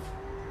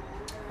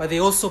 but they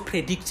also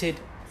predicted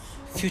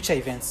future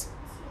events.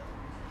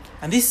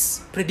 And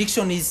this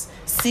prediction is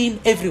seen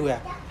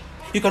everywhere.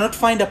 You cannot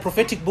find a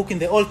prophetic book in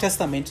the Old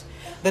Testament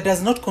that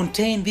does not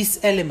contain this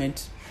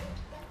element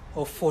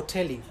of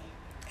foretelling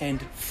and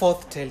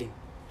forthtelling.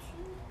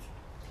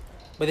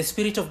 By the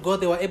Spirit of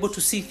God, they were able to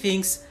see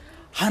things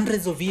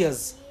hundreds of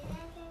years.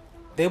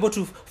 They were able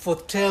to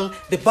foretell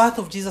the birth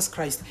of Jesus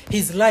Christ,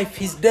 his life,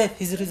 his death,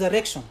 his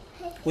resurrection,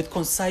 with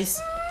concise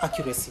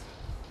accuracy.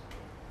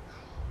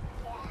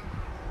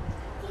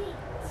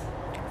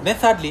 Then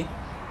thirdly,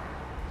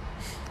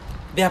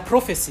 their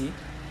prophecy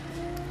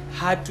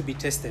had to be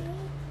tested.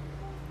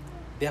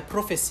 Their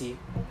prophecy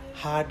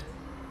had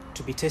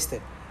to be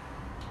tested.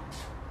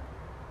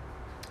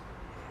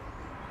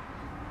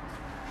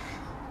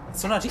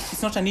 It's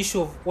not an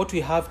issue of what we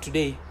have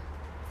today.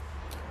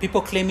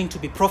 People claiming to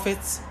be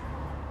prophets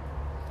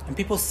and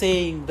people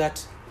saying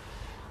that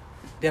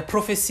their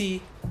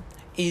prophecy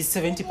is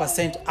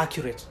 70%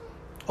 accurate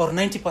or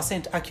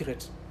 90%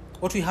 accurate.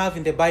 What we have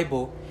in the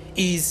Bible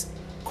is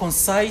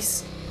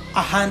concise,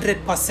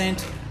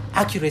 100%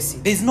 accuracy.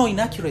 There is no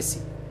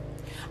inaccuracy.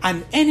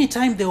 And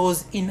anytime there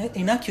was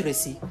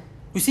inaccuracy,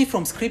 we see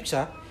from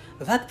Scripture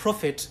that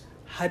prophet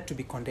had to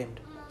be condemned.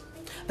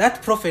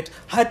 That prophet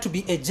had to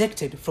be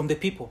ejected from the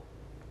people.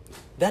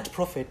 That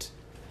prophet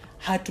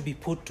had to be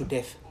put to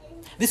death.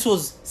 This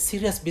was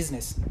serious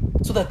business,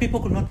 so that people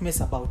could not mess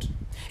about.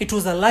 It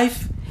was a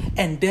life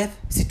and death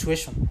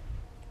situation.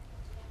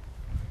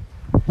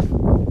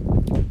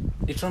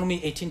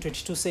 Deuteronomy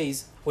 18:22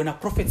 says, "When a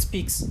prophet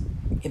speaks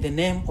in the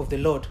name of the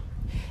Lord,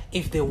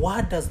 if the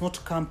word does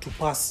not come to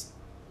pass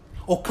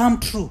or come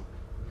true,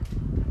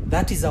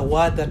 that is a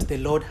word that the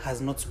Lord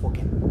has not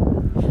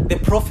spoken. The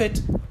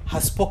prophet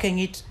has spoken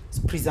it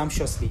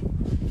presumptuously.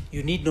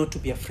 You need not to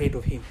be afraid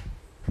of him."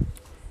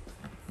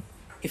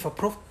 If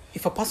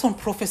a person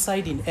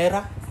prophesied in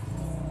error,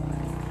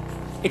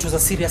 it was a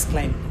serious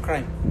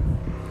crime.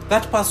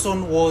 That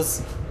person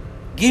was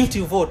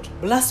guilty of what?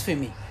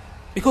 Blasphemy.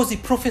 Because he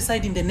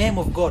prophesied in the name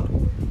of God.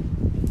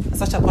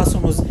 Such a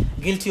person was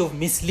guilty of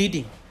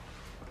misleading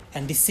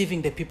and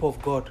deceiving the people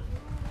of God.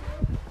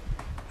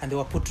 And they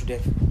were put to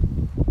death.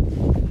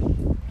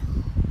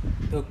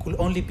 There could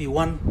only be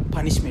one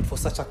punishment for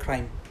such a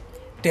crime: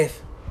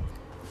 death.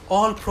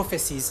 All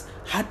prophecies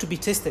had to be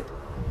tested.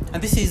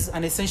 And this is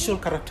an essential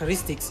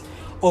characteristic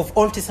of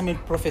Old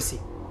Testament prophecy.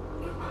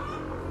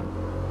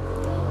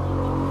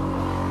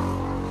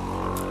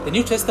 The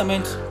New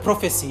Testament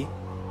prophecy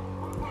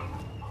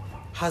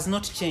has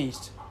not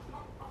changed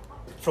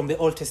from the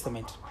Old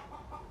Testament.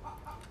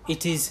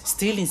 It is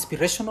still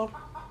inspirational.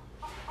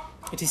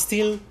 It is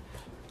still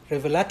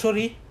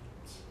revelatory.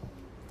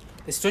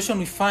 The situation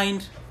we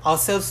find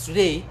ourselves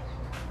today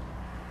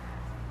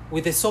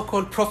with the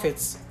so-called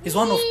prophets is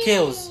one of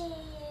chaos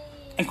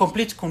and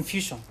complete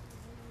confusion.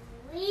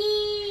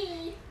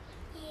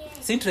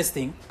 It's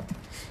interesting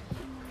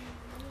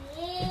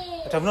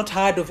that I've not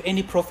heard of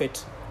any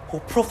prophet who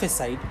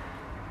prophesied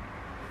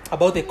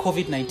about the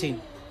COVID-19.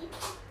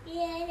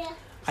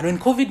 And when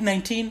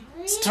COVID-19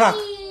 struck,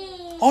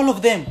 all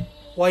of them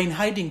were in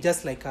hiding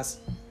just like us.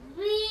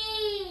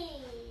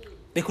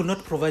 They could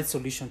not provide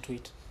solution to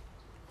it.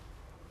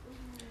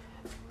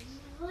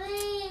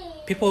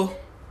 People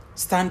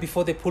stand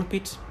before the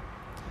pulpit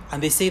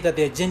and they say that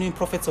they are genuine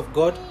prophets of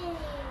God,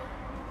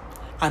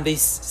 and they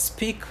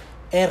speak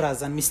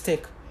errors and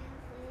mistake.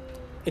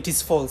 It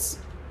is false.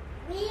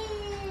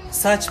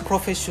 Such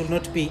prophets should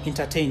not be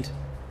entertained.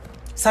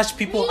 Such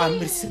people are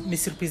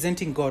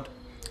misrepresenting God.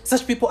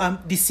 Such people are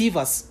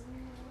deceivers.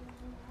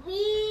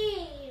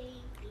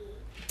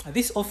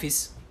 This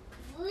office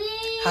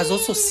has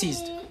also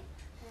ceased.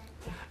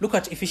 Look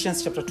at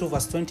Ephesians chapter 2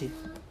 verse 20.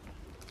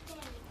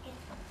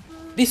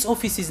 This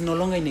office is no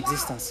longer in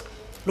existence.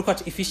 Look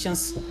at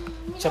Ephesians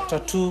chapter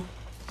 2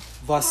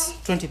 verse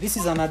 20. This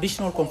is an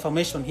additional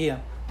confirmation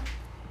here.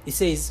 It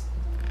says,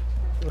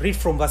 read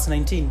from verse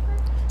 19.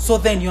 So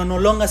then you are no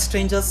longer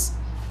strangers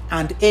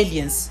and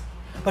aliens,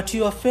 but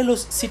you are fellow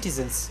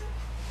citizens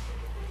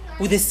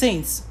with the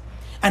saints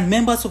and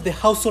members of the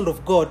household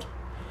of God,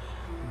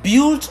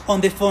 built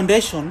on the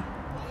foundation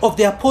of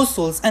the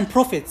apostles and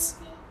prophets,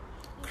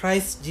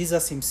 Christ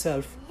Jesus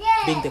himself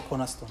being the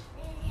cornerstone.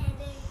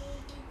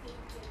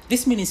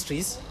 These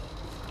ministries,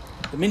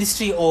 the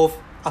ministry of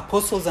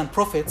apostles and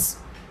prophets,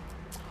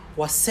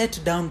 were set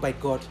down by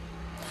God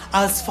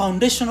as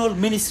foundational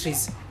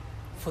ministries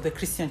for the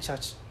Christian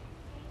church.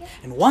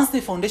 And once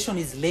the foundation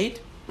is laid,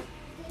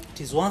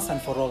 it is once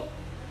and for all.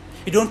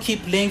 You don't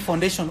keep laying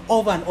foundation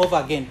over and over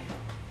again.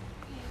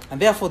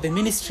 And therefore the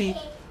ministry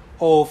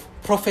of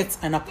prophets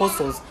and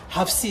apostles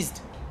have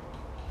ceased.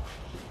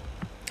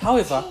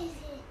 However,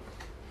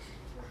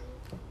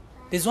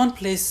 there's one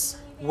place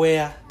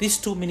where these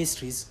two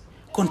ministries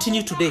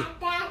continue today.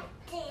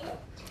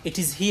 It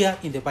is here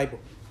in the Bible.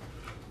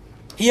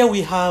 Here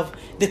we have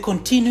the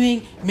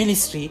continuing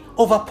ministry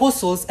of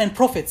apostles and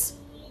prophets.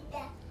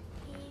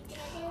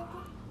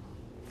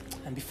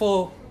 And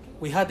before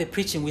we had the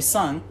preaching, we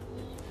sang,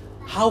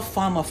 how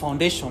firm a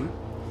foundation,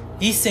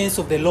 ye saints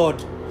of the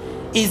Lord,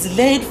 is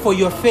laid for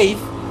your faith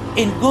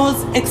in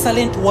God's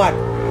excellent word.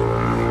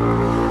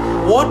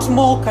 What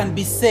more can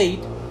be said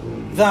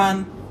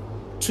than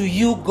to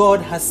you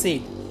God has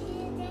said?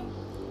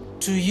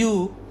 To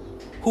you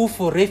who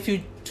for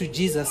refuge to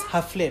Jesus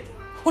have fled.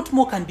 What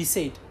more can be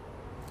said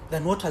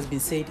than what has been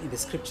said in the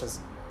scriptures?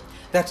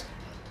 That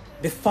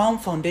the firm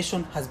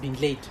foundation has been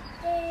laid.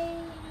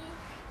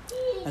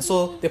 And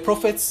so the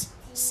prophets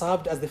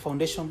served as the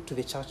foundation to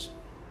the church.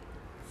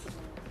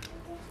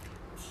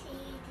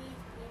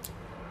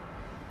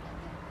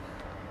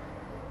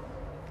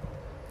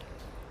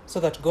 So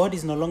that God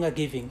is no longer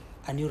giving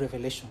a new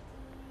revelation.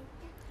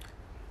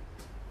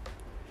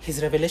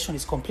 His revelation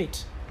is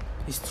complete.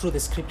 It's through the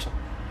scripture.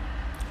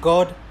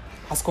 God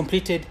has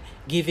completed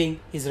giving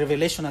his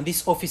revelation, and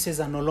these offices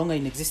are no longer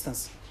in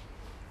existence.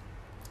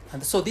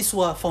 And so these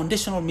were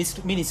foundational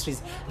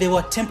ministries. They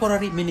were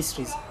temporary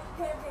ministries.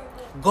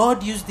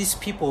 God used these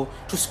people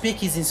to speak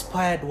his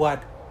inspired word.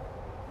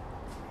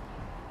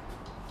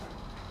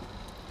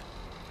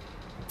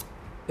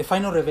 The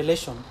final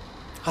revelation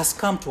has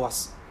come to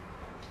us.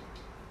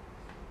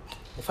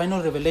 The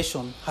final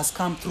revelation has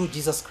come through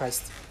Jesus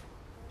Christ.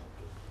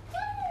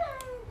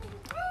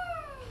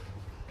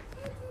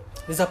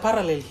 There's a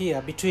parallel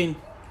here between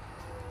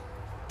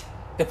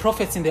the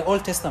prophets in the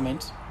Old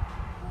Testament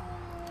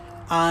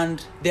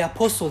and the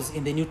apostles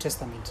in the New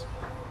Testament.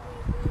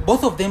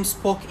 Both of them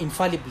spoke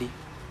infallibly.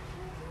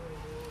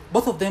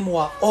 Both of them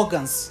were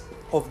organs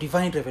of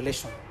divine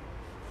revelation.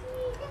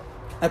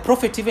 A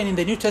prophet, even in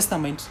the New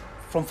Testament,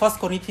 from 1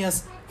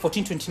 Corinthians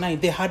 14:29,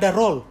 they had a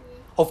role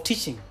of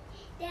teaching.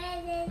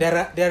 There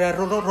are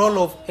a role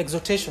of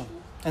exhortation,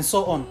 and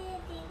so on.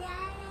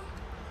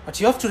 But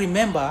you have to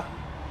remember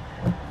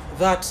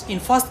that in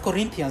 1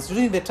 Corinthians,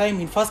 during the time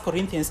in 1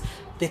 Corinthians,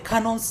 the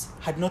canons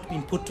had not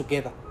been put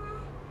together.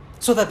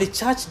 So that the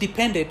church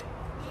depended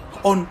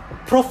on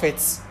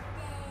prophets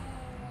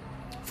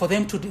for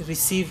them to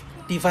receive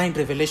divine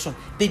revelation.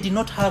 They did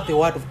not have the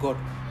word of God.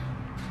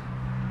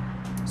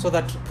 So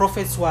that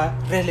prophets were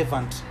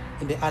relevant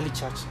in the early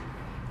church.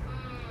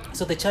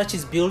 So the church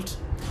is built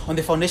on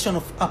the foundation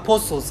of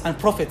apostles and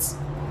prophets.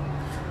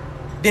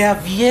 They are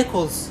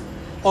vehicles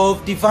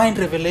of divine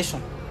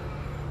revelation.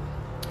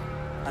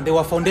 And they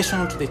were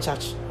foundational to the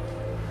church.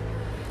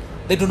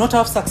 They do not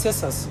have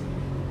successors.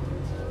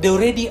 They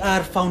already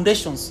are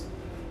foundations.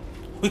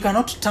 We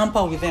cannot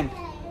tamper with them.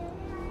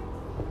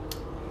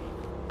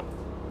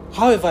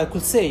 However, I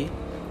could say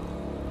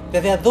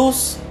that there are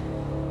those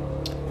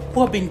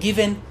who have been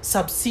given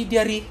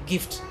subsidiary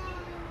gift.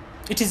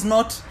 It is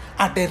not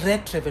a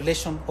direct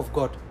revelation of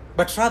God,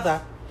 but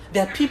rather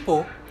there are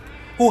people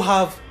who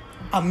have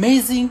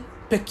amazing,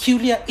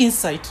 peculiar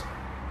insight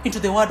into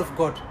the Word of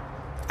God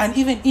and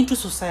even into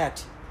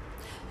society.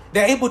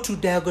 They're able to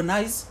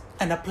diagnose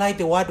and apply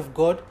the Word of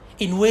God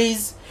in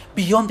ways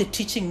beyond the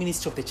teaching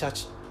ministry of the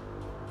church.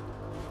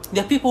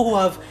 There are people who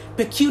have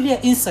peculiar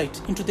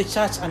insight into the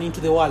church and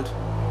into the world.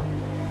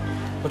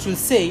 But we'll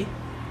say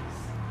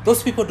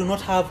those people do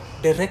not have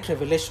direct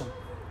revelation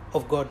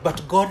of God,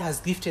 but God has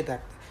gifted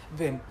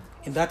them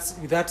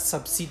with that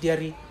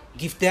subsidiary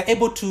gift. They are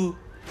able to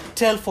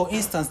tell, for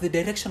instance, the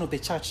direction of the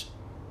church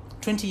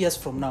 20 years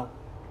from now.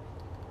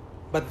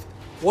 But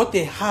what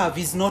they have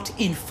is not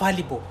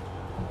infallible.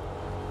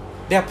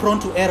 They are prone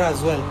to error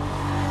as well.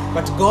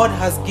 But God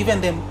has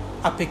given them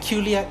a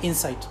peculiar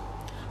insight.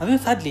 And then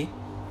thirdly,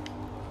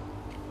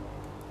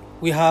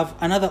 we have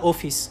another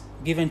office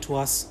given to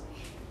us.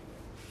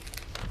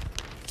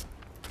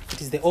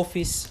 It is the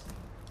office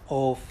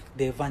of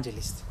the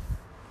evangelist.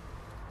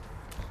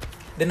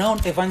 The noun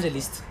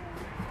evangelist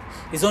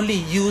is only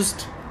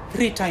used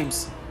 3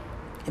 times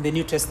in the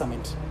New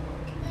Testament.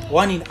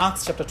 One in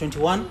Acts chapter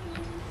 21,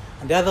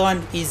 and the other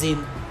one is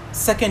in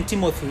 2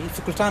 Timothy. If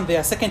you could turn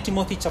there, 2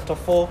 Timothy chapter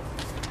 4,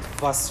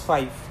 verse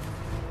 5.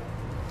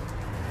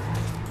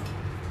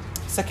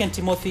 2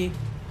 Timothy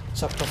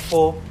chapter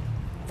 4,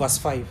 verse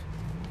 5.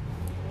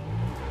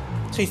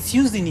 So it's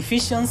used in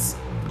Ephesians,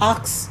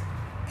 Acts,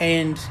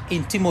 and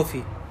in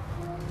Timothy.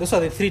 Those are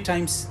the 3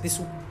 times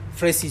this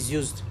phrase is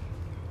used.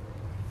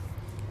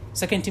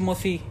 2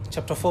 Timothy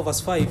chapter 4,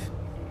 verse 5.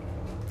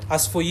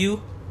 As for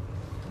you,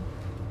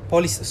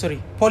 Paul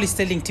is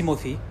telling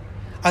Timothy,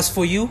 as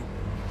for you,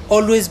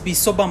 always be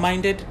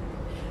sober-minded,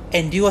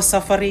 endure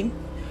suffering,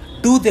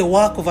 do the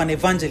work of an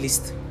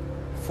evangelist,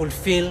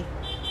 fulfill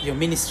your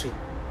ministry.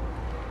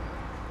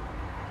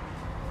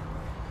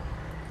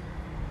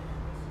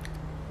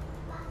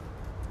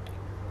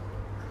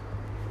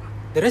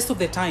 The rest of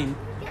the time,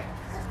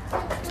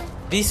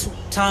 this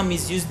term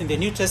is used in the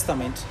New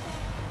Testament.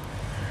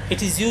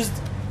 It is used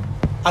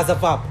as a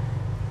verb.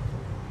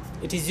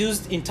 It is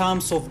used in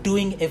terms of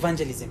doing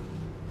evangelism.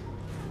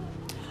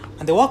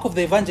 And the work of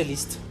the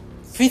evangelist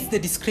fits the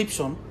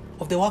description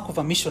of the work of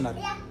a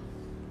missionary.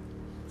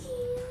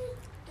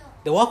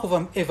 The work of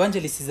an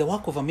evangelist is the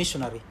work of a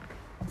missionary.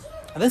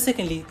 And then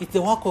secondly, it's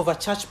the work of a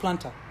church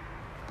planter.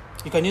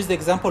 You can use the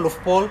example of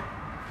Paul.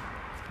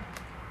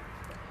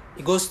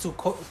 He goes to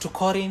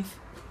Corinth,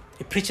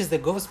 he preaches the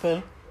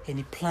gospel, and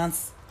he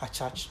plants a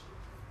church.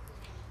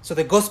 So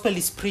the gospel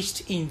is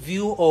preached in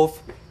view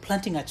of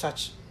planting a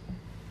church.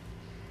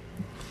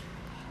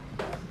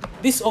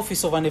 This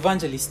office of an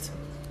evangelist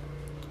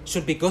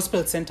should be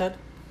gospel-centered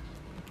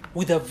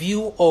with a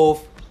view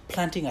of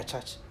planting a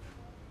church.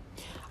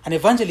 An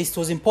evangelist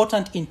was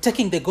important in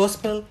taking the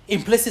gospel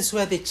in places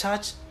where the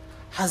church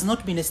has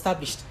not been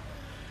established.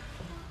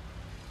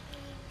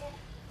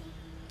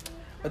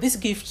 But this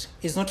gift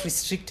is not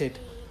restricted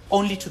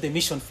only to the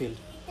mission field.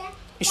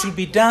 It should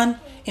be done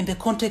in the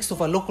context of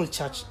a local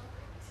church.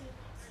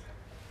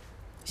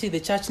 See, the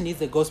church needs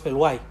the gospel.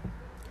 Why?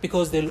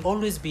 Because there will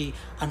always be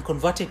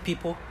unconverted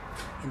people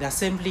in the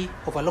assembly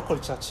of a local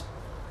church.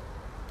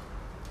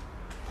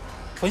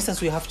 For instance,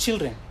 we have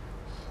children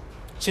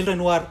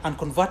who are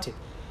unconverted.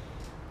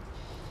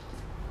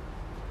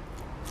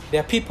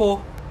 There are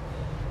people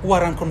who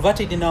are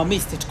unconverted in our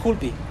midst. It could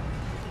be.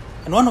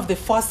 And one of the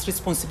first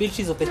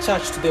responsibilities of the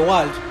church to the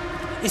world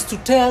is to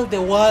tell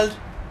the world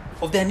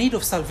of their need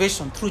of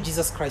salvation through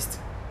Jesus Christ.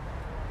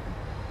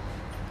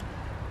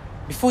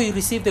 Before you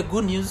receive the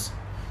good news,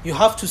 you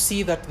have to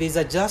see that there is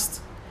a just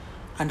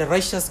and a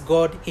righteous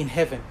God in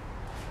heaven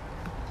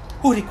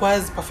who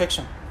requires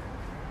perfection.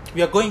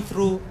 We are going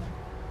through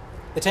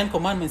the 10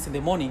 Commandments in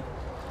the morning,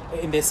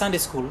 in the Sunday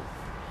school,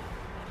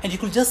 and you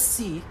could just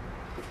see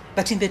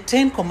that in the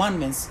 10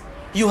 Commandments,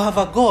 you have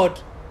a God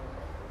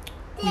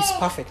who is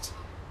perfect,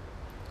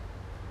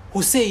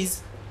 who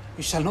says,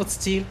 you shall not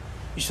steal,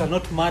 you shall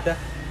not murder,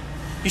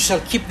 you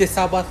shall keep the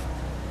Sabbath,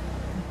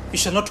 you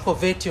shall not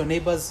covet your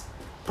neighbor's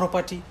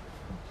property.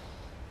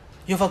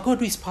 You have a God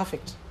who is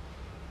perfect.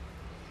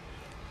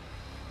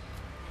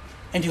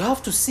 And you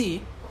have to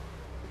see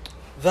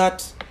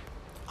that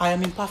I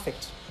am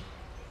imperfect.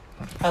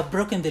 I have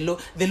broken the law.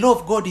 The law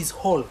of God is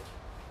whole.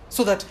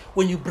 So that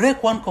when you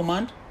break one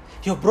command,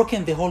 you have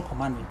broken the whole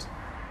commandment.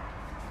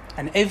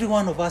 And every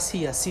one of us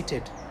here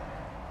seated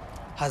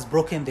has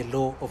broken the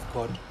law of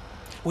God.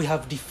 We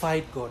have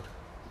defied God.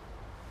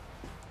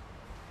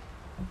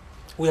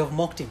 We have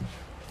mocked him.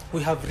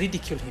 We have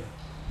ridiculed him.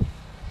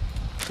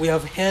 We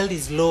have held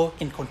his law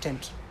in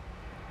contempt.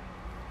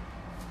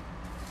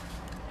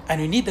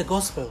 And we need the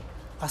gospel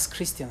as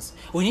Christians.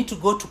 We need to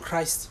go to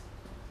Christ.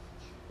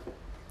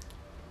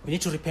 We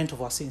need to repent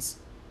of our sins.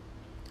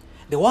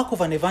 The work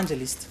of an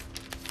evangelist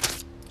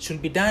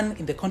should be done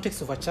in the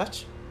context of a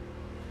church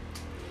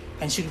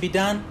and should be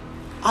done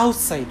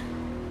outside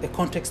the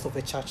context of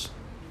the church.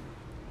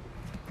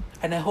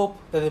 And I hope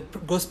that the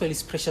gospel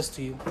is precious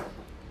to you.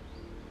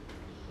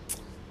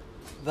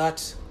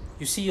 That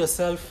you see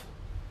yourself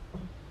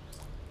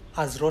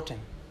as rotten,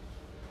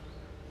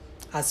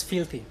 as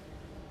filthy,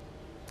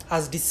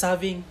 as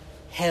deserving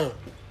hell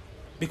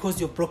because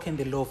you've broken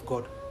the law of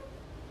God.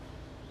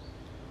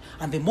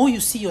 And the more you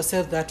see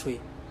yourself that way,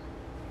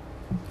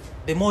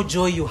 the more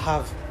joy you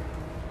have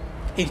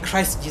in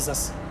Christ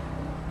Jesus,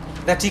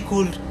 that he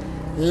could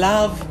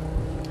love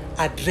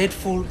a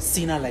dreadful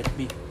sinner like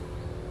me,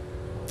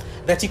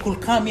 that he could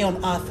come here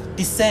on earth,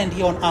 descend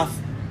here on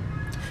earth,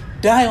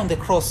 die on the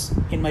cross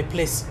in my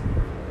place,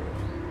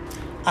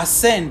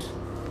 ascend,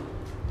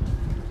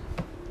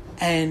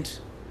 and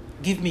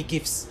give me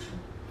gifts.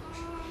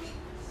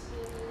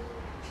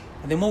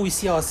 And the more we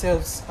see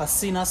ourselves as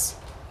sinners,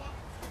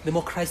 the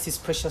more Christ is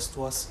precious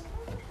to us.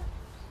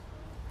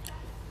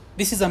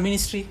 This is a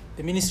ministry,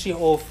 the ministry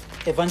of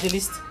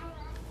evangelists.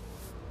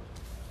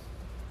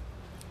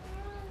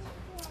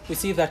 We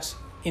see that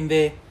in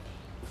the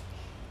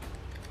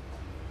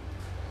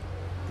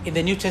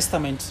New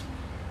Testament,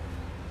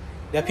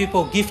 there are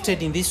people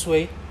gifted in this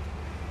way.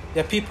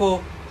 There are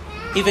people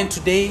even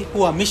today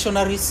who are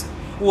missionaries,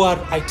 who are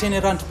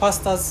itinerant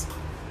pastors.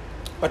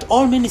 But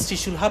all ministry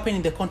should happen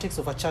in the context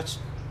of a church.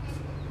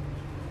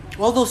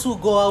 All those who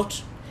go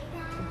out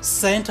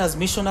sent as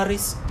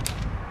missionaries,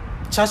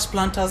 church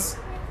planters,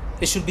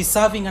 they should be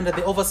serving under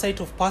the oversight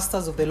of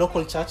pastors of the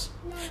local church.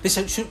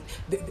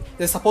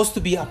 They're supposed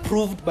to be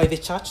approved by the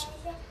church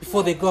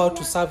before they go out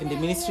to serve in the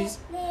ministries.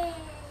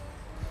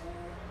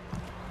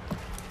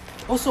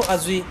 Also,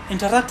 as we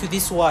interact with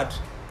this word,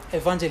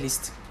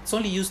 evangelist, it's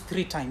only used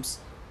 3 times.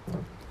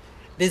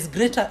 There's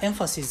greater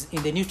emphasis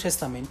in the New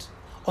Testament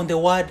on the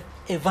word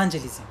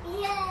evangelism.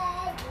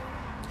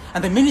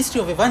 And the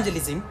ministry of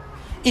evangelism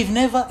is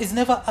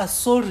never a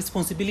sole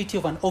responsibility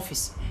of an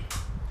office.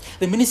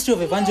 The ministry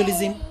of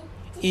evangelism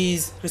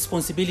is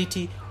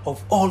responsibility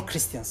of all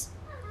Christians.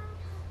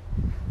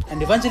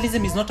 And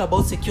evangelism is not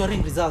about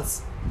securing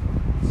results.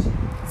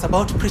 It's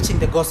about preaching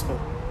the gospel.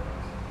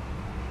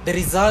 The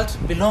result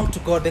belongs to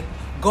God.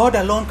 God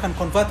alone can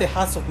convert the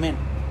hearts of men.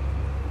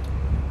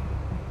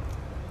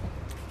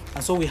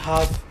 And so we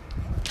have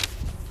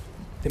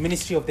the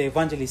ministry of the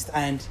evangelist,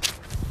 and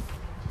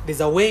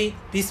there's a way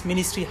this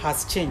ministry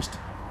has changed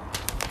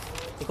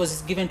because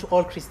it's given to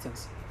all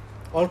Christians.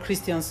 All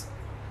Christians,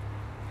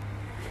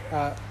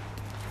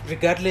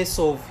 regardless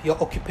of your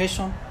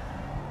occupation,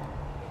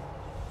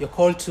 you're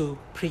called to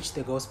preach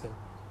the gospel.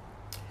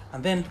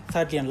 And then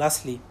thirdly and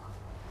lastly,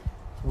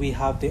 we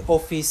have the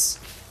office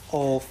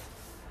of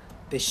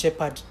the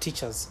shepherd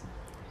teachers.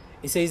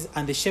 It says,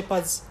 and the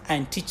shepherds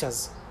and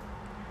teachers.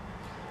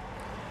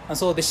 And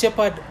so the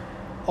shepherd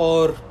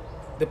or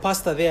the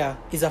pastor there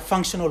is a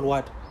functional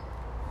word.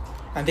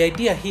 And the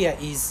idea here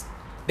is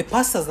the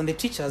pastors and the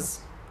teachers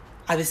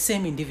are the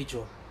same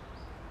individual.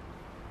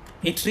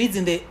 It reads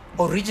in the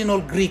original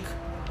Greek,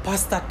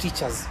 pastor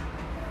teachers.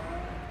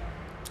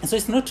 And so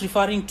it's not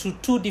referring to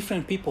 2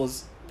 different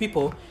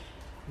people,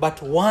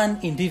 but one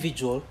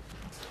individual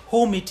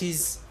whom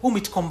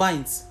it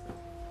combines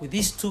with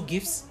these 2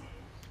 gifts,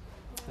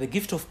 the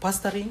gift of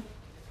pastoring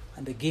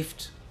and the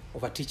gift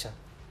of a teacher.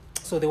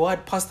 So the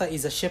word pastor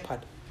is a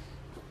shepherd.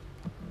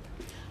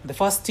 The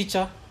first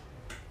teacher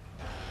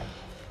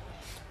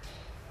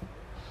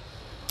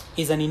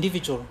is an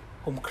individual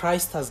whom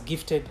Christ has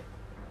gifted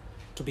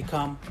to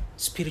become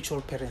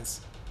spiritual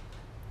parents.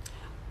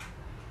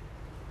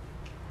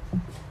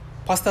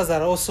 Pastors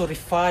are also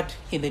referred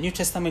in the New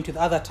Testament with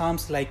other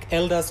terms like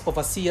elders,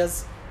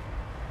 overseers,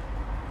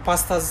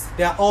 pastors.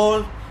 They are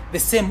all the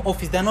same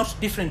office. They are not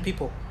different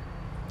people.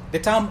 The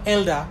term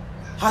elder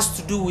has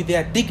to do with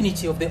their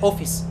dignity of the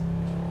office.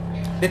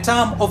 The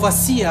term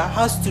overseer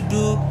has to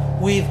do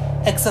with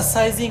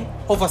exercising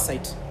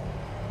oversight.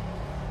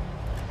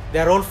 They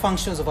are all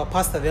functions of a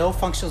pastor. They are all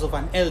functions of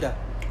an elder.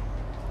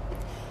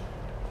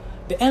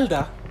 The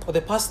elder or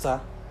the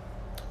pastor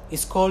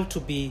is called to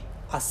be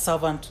a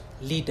servant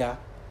leader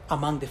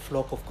among the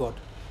flock of God.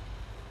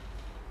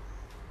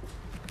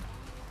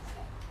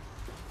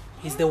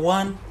 He's the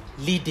one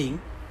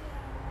leading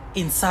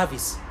in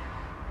service.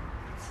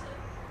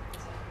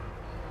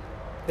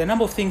 There are a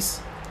number of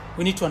things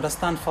we need to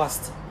understand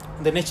first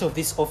in the nature of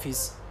this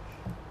office.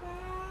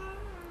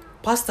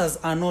 Pastors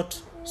are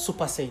not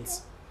super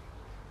saints.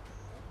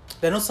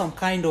 They're not some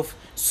kind of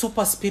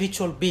super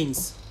spiritual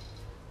beings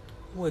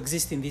who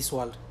exist in this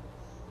world.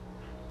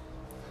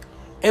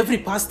 Every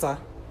pastor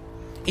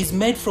is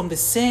made from the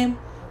same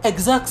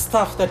exact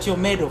stuff that you're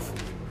made of.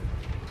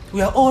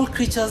 We are all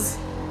creatures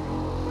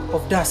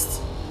of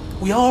dust.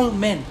 We are all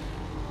men.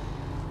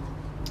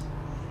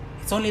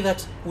 It's only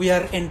that we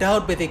are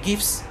endowed by the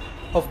gifts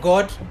of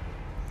God,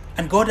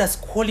 and God has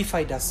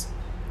qualified us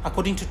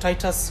according to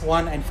Titus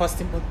 1 and 1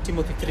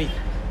 Timothy 3.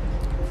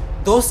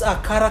 Those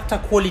are character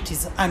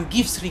qualities and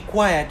gifts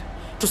required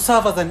to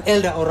serve as an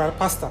elder or a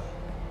pastor.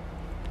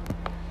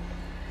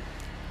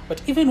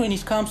 But even when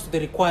it comes to the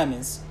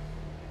requirements,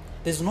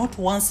 there's not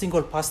one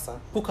single pastor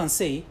who can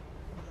say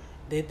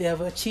that they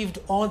have achieved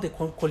all the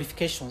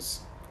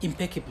qualifications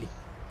impeccably.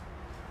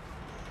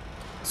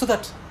 So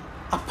that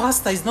a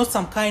pastor is not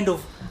some kind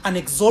of an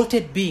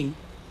exalted being.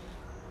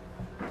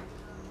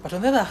 But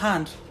on the other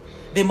hand,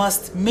 they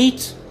must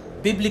meet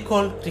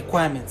biblical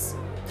requirements.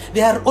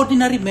 They are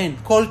ordinary men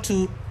called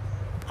to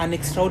an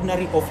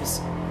extraordinary office.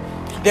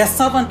 They are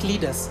servant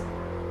leaders.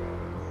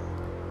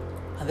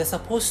 And they're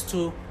supposed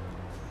to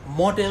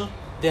model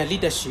their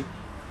leadership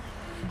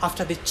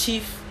after the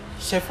chief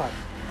shepherd,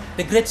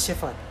 the great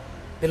shepherd,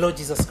 the Lord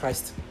Jesus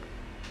Christ.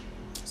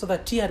 So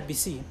that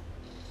TRBC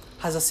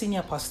has a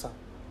senior pastor.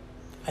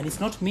 And it's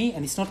not me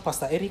and it's not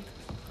Pastor Eric.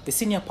 The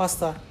senior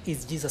pastor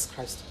is Jesus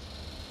Christ,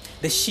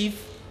 the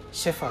chief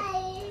shepherd.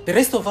 The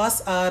rest of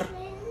us are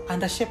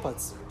under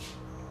shepherds.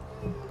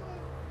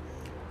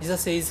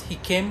 Jesus says he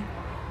came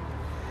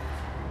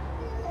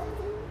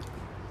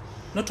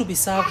not to be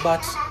served,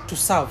 but to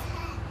serve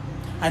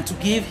and to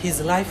give his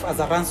life as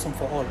a ransom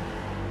for all.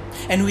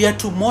 And we are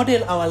to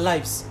model our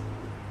lives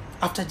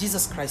after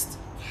Jesus Christ.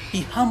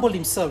 He humbled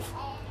himself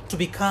to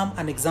become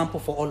an example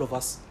for all of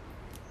us.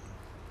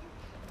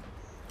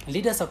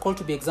 Leaders are called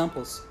to be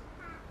examples.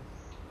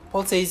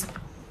 Paul says,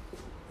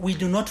 we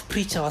do not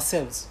preach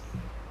ourselves.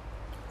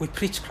 We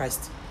preach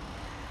Christ.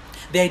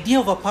 The idea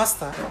of a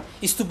pastor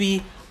is to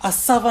be a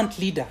servant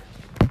leader.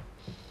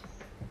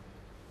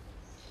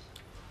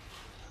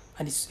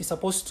 And he's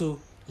supposed to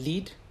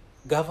lead,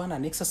 govern,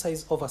 and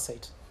exercise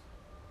oversight.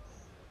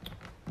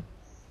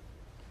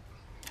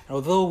 And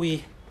although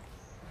we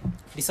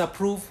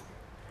disapprove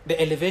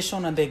the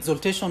elevation and the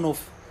exaltation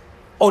of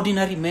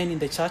ordinary men in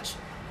the church,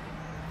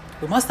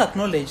 we must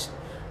acknowledge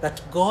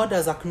that God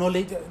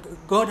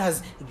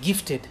has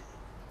gifted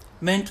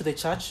men to the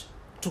church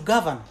to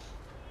govern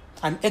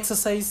and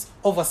exercise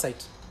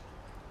oversight.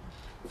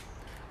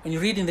 When you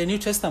read in the New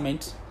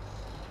Testament,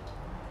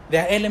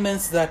 there are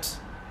elements that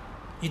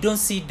you don't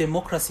see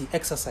democracy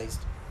exercised.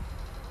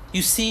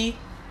 You see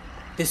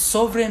the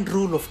sovereign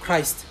rule of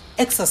Christ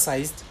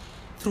exercised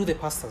through the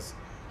pastors.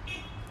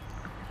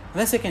 And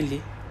then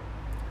secondly,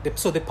 the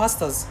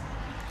pastors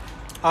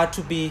are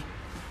to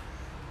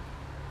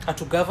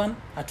govern,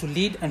 are to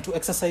lead, and to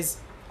exercise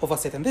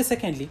oversight. And then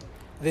secondly,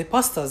 the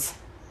pastors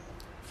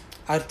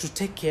are to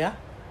take care,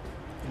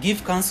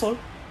 give counsel,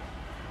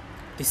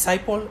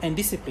 disciple, and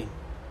discipline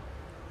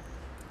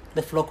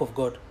the flock of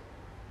God.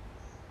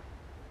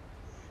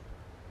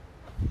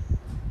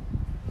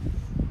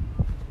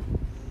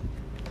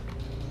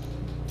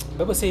 The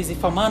Bible says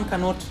if a man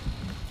cannot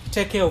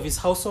take care of his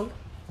household,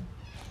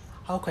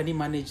 how can he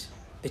manage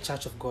the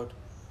church of God?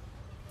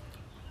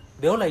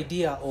 The whole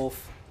idea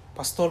of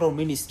pastoral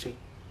ministry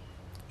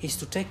is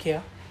to take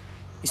care,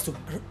 is to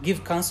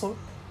give counsel,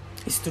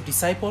 is to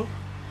disciple,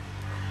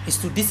 is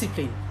to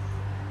discipline.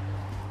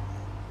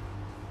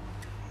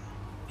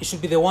 It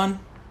should be the one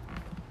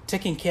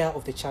taking care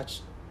of the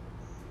church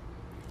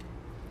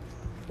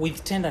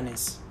with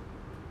tenderness,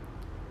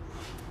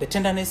 the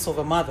tenderness of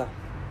a mother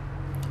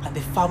and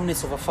the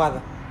firmness of a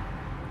father.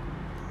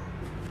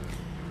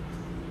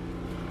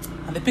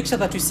 And the picture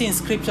that we see in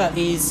Scripture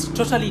is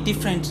totally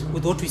different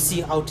with what we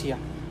see out here.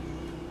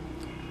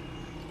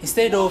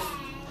 Instead of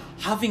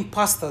having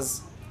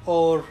pastors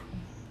or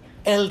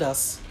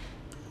elders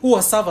who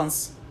are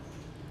servants,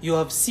 you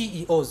have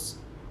CEOs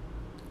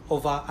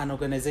over an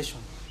organization.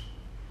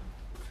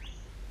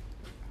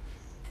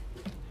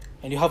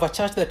 And you have a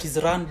church that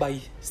is run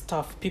by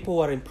staff, people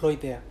who are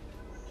employed there.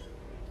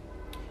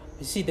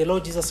 You see, the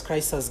Lord Jesus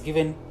Christ has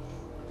given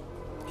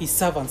his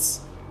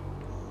servants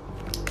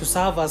to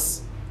serve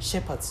as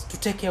shepherds, to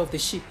take care of the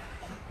sheep.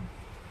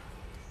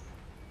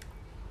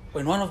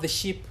 When one of the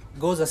sheep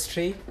goes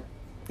astray,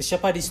 the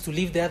shepherd is to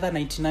leave the other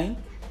 99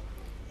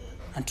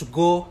 and to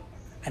go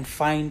and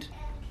find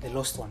the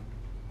lost one.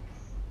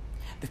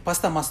 The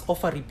pastor must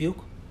offer rebuke.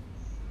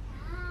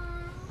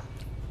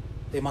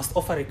 They must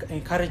offer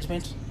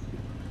encouragement.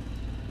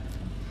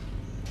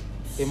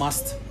 They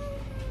must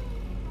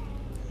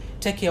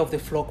take care of the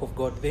flock of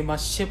God. They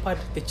must shepherd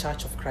the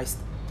church of Christ.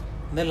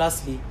 And then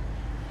lastly,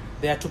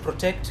 they are to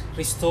protect,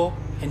 restore,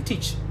 and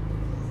teach.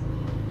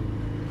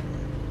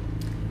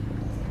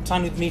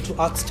 Turn with me to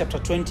Acts chapter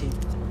 20,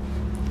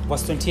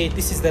 verse 28.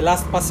 This is the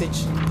last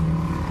passage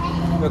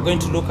we're going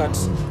to look at.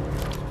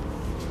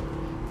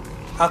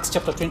 Acts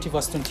chapter 20,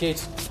 verse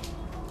 28.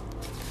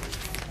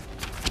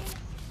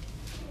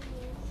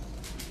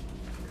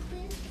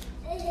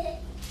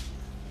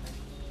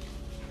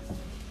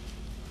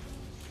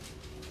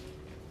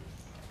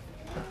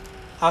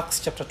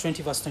 Acts chapter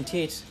 20, verse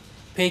 28.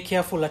 Pay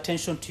careful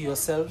attention to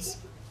yourselves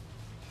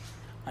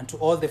and to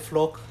all the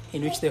flock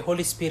in which the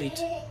Holy Spirit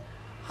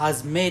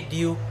has made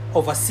you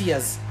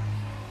overseers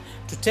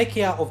to take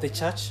care of the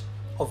church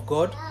of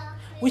God,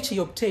 which he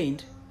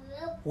obtained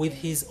with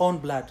his own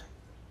blood.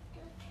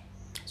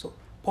 So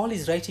Paul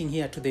is writing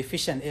here to the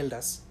Ephesian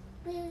elders.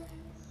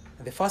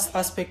 The first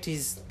aspect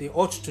is they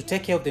ought to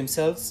take care of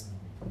themselves.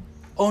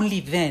 Only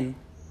then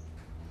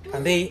are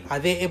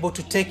they able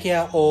to take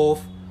care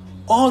of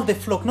all the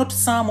flock, not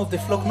some of the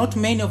flock, not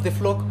many of the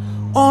flock,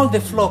 all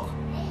the flock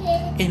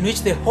in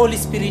which the Holy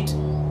Spirit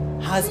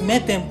has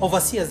made them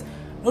overseers.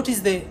 Notice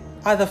the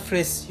other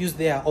phrase used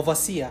there,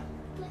 overseer,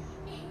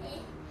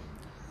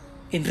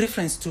 in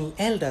reference to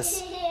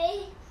elders.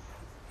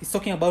 It's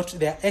talking about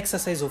their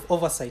exercise of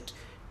oversight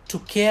to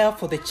care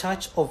for the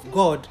church of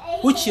God,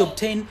 which he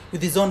obtained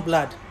with his own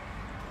blood.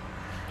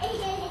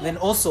 Then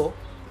also,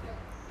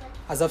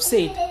 as I've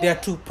said, they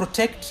are to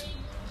protect,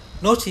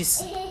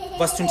 Notice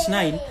verse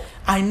 29,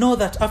 I know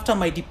that after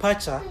my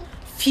departure,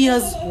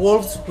 fierce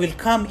wolves will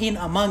come in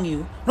among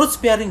you, not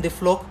sparing the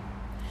flock,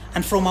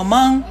 and from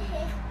among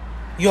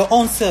your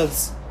own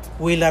selves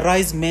will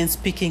arise men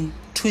speaking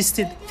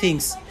twisted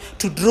things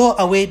to draw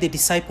away the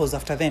disciples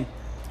after them.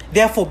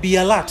 Therefore be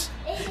alert,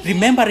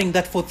 remembering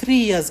that for 3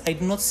 years I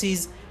did not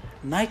cease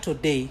night or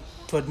day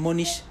to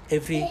admonish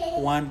every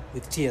one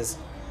with tears.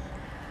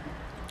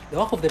 The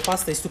work of the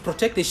pastor is to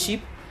protect the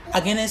sheep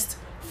against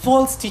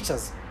false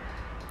teachers.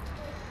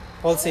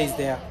 Paul says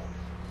there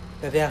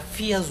that there are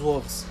fierce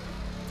wolves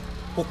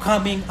who are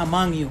coming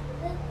among you.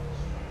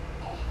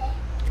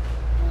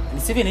 And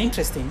it's even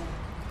interesting,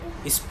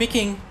 he's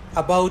speaking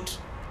about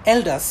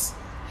elders,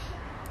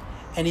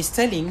 and he's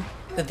telling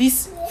that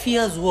these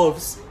fierce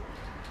wolves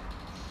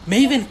may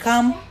even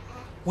come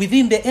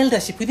within the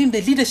eldership, within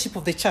the leadership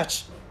of the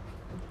church.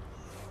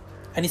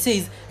 And he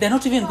says they're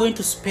not even going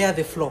to spare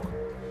the flock.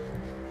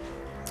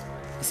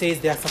 He says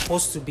they are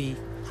supposed to be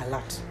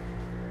alert.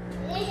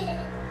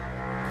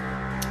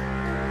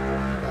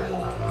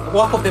 The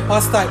work of the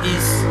pastor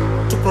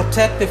is to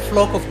protect the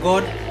flock of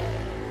God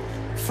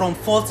from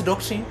false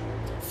doctrine,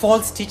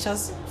 false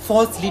teachers,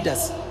 false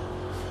leaders.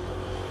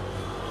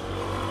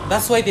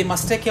 That's why they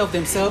must take care of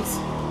themselves.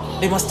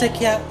 They must take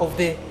care of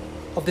the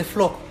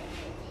flock.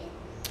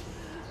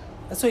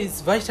 That's why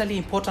it's vitally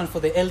important for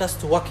the elders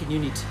to work in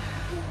unity.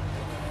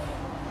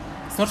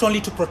 It's not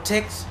only to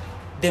protect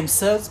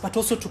themselves, but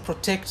also to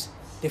protect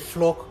the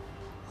flock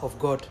of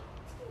God.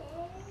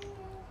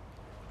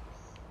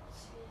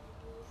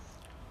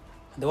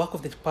 And the work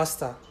of the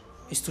pastor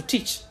is to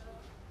teach.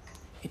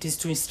 It is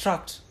to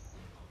instruct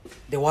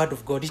the word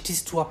of God. It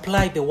is to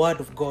apply the word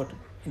of God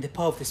in the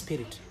power of the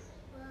Spirit.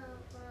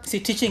 See,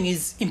 teaching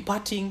is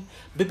imparting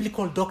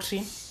biblical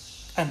doctrine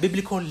and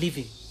biblical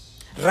living.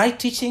 Right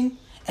teaching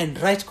and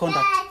right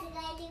conduct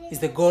is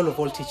the goal of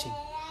all teaching.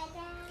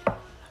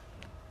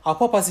 Our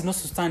purpose is not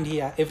to stand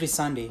here every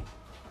Sunday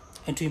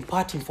and to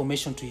impart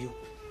information to you.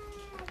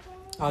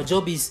 Our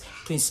job is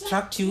to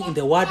instruct you in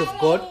the Word of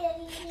God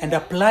and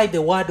apply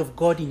the Word of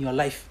God in your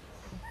life.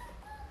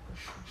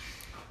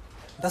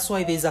 That's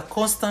why there is a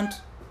constant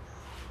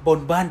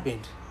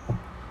bombardment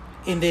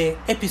in the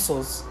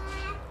epistles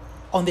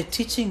on the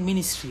teaching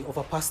ministry of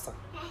a pastor.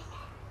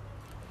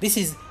 This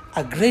is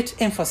a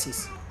great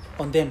emphasis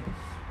on them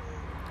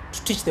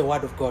to teach the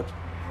Word of God,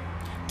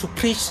 to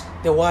preach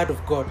the Word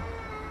of God.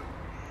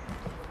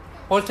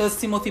 Paul tells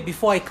Timothy,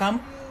 before I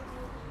come,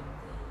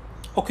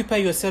 occupy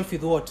yourself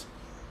with what?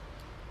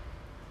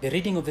 The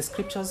reading of the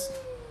scriptures,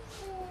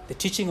 the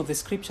teaching of the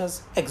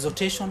scriptures,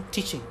 exhortation,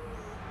 teaching.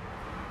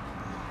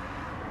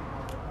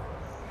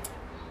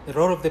 The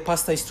role of the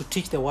pastor is to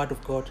teach the word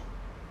of God.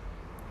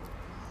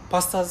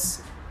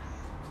 Pastors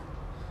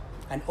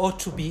and ought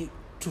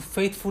to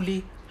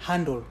faithfully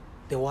handle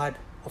the word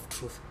of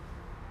truth.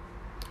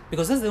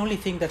 Because that's the only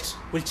thing that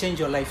will change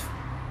your life.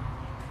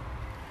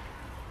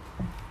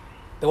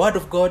 The word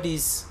of God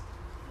is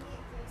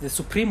the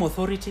supreme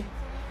authority.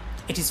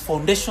 It is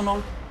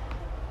foundational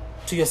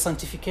to your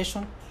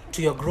sanctification,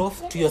 to your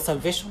growth, to your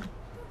salvation.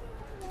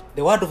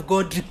 The word of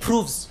God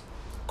reproves,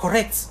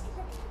 corrects,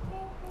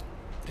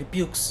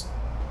 rebukes.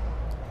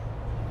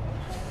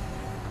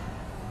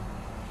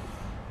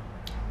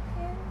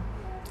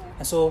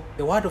 And so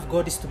the word of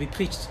God is to be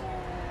preached.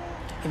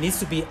 It needs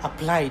to be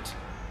applied.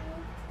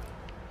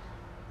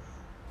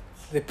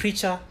 The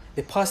preacher,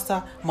 the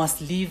pastor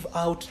must live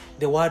out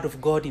the word of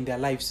God in their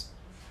lives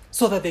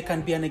so that they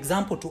can be an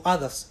example to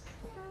others.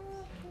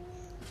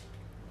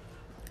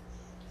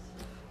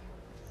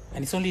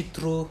 And it's only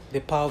through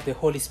the power of the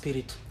Holy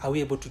Spirit are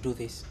we able to do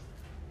this.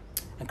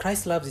 And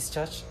Christ loves his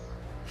church.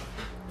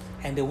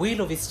 And the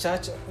will of his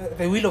church,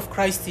 the will of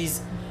Christ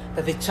is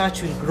that the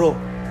church will grow.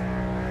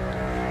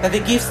 That the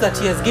gifts that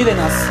he has given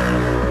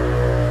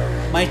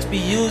us might be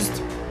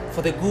used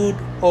for the good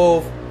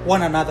of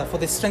one another, for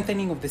the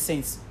strengthening of the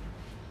saints.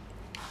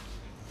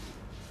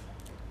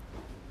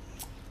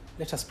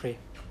 Let us pray.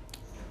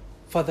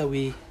 Father,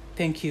 we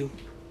thank you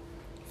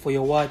for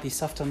your word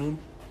this afternoon.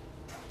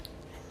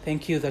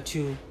 Thank you that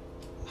you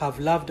have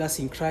loved us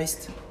in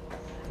Christ,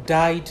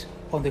 died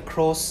on the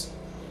cross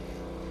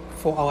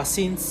for our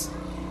sins.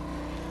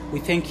 We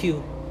thank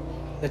you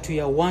that we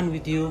are one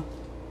with you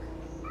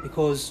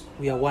because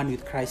we are one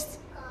with Christ.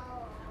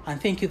 And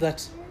thank you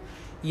that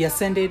he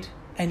ascended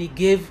and he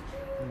gave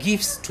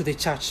gifts to the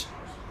church.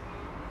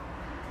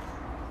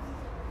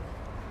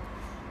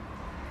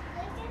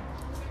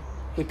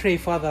 We pray,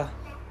 Father,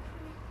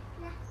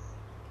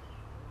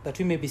 that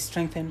we may be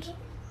strengthened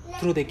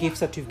through the gifts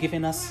that you've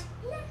given us.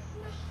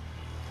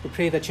 We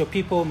pray that your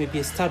people may be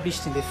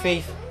established in the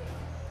faith,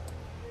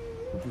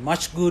 and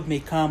much good may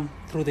come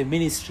through the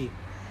ministry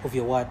of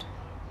your word.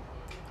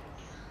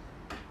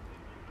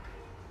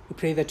 We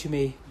pray that you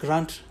may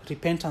grant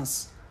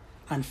repentance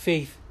and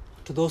faith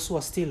to those who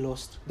are still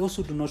lost, those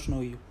who do not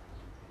know you,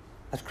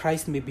 that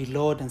Christ may be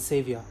Lord and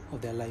Savior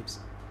of their lives.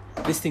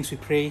 These things we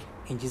pray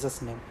in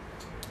Jesus' name.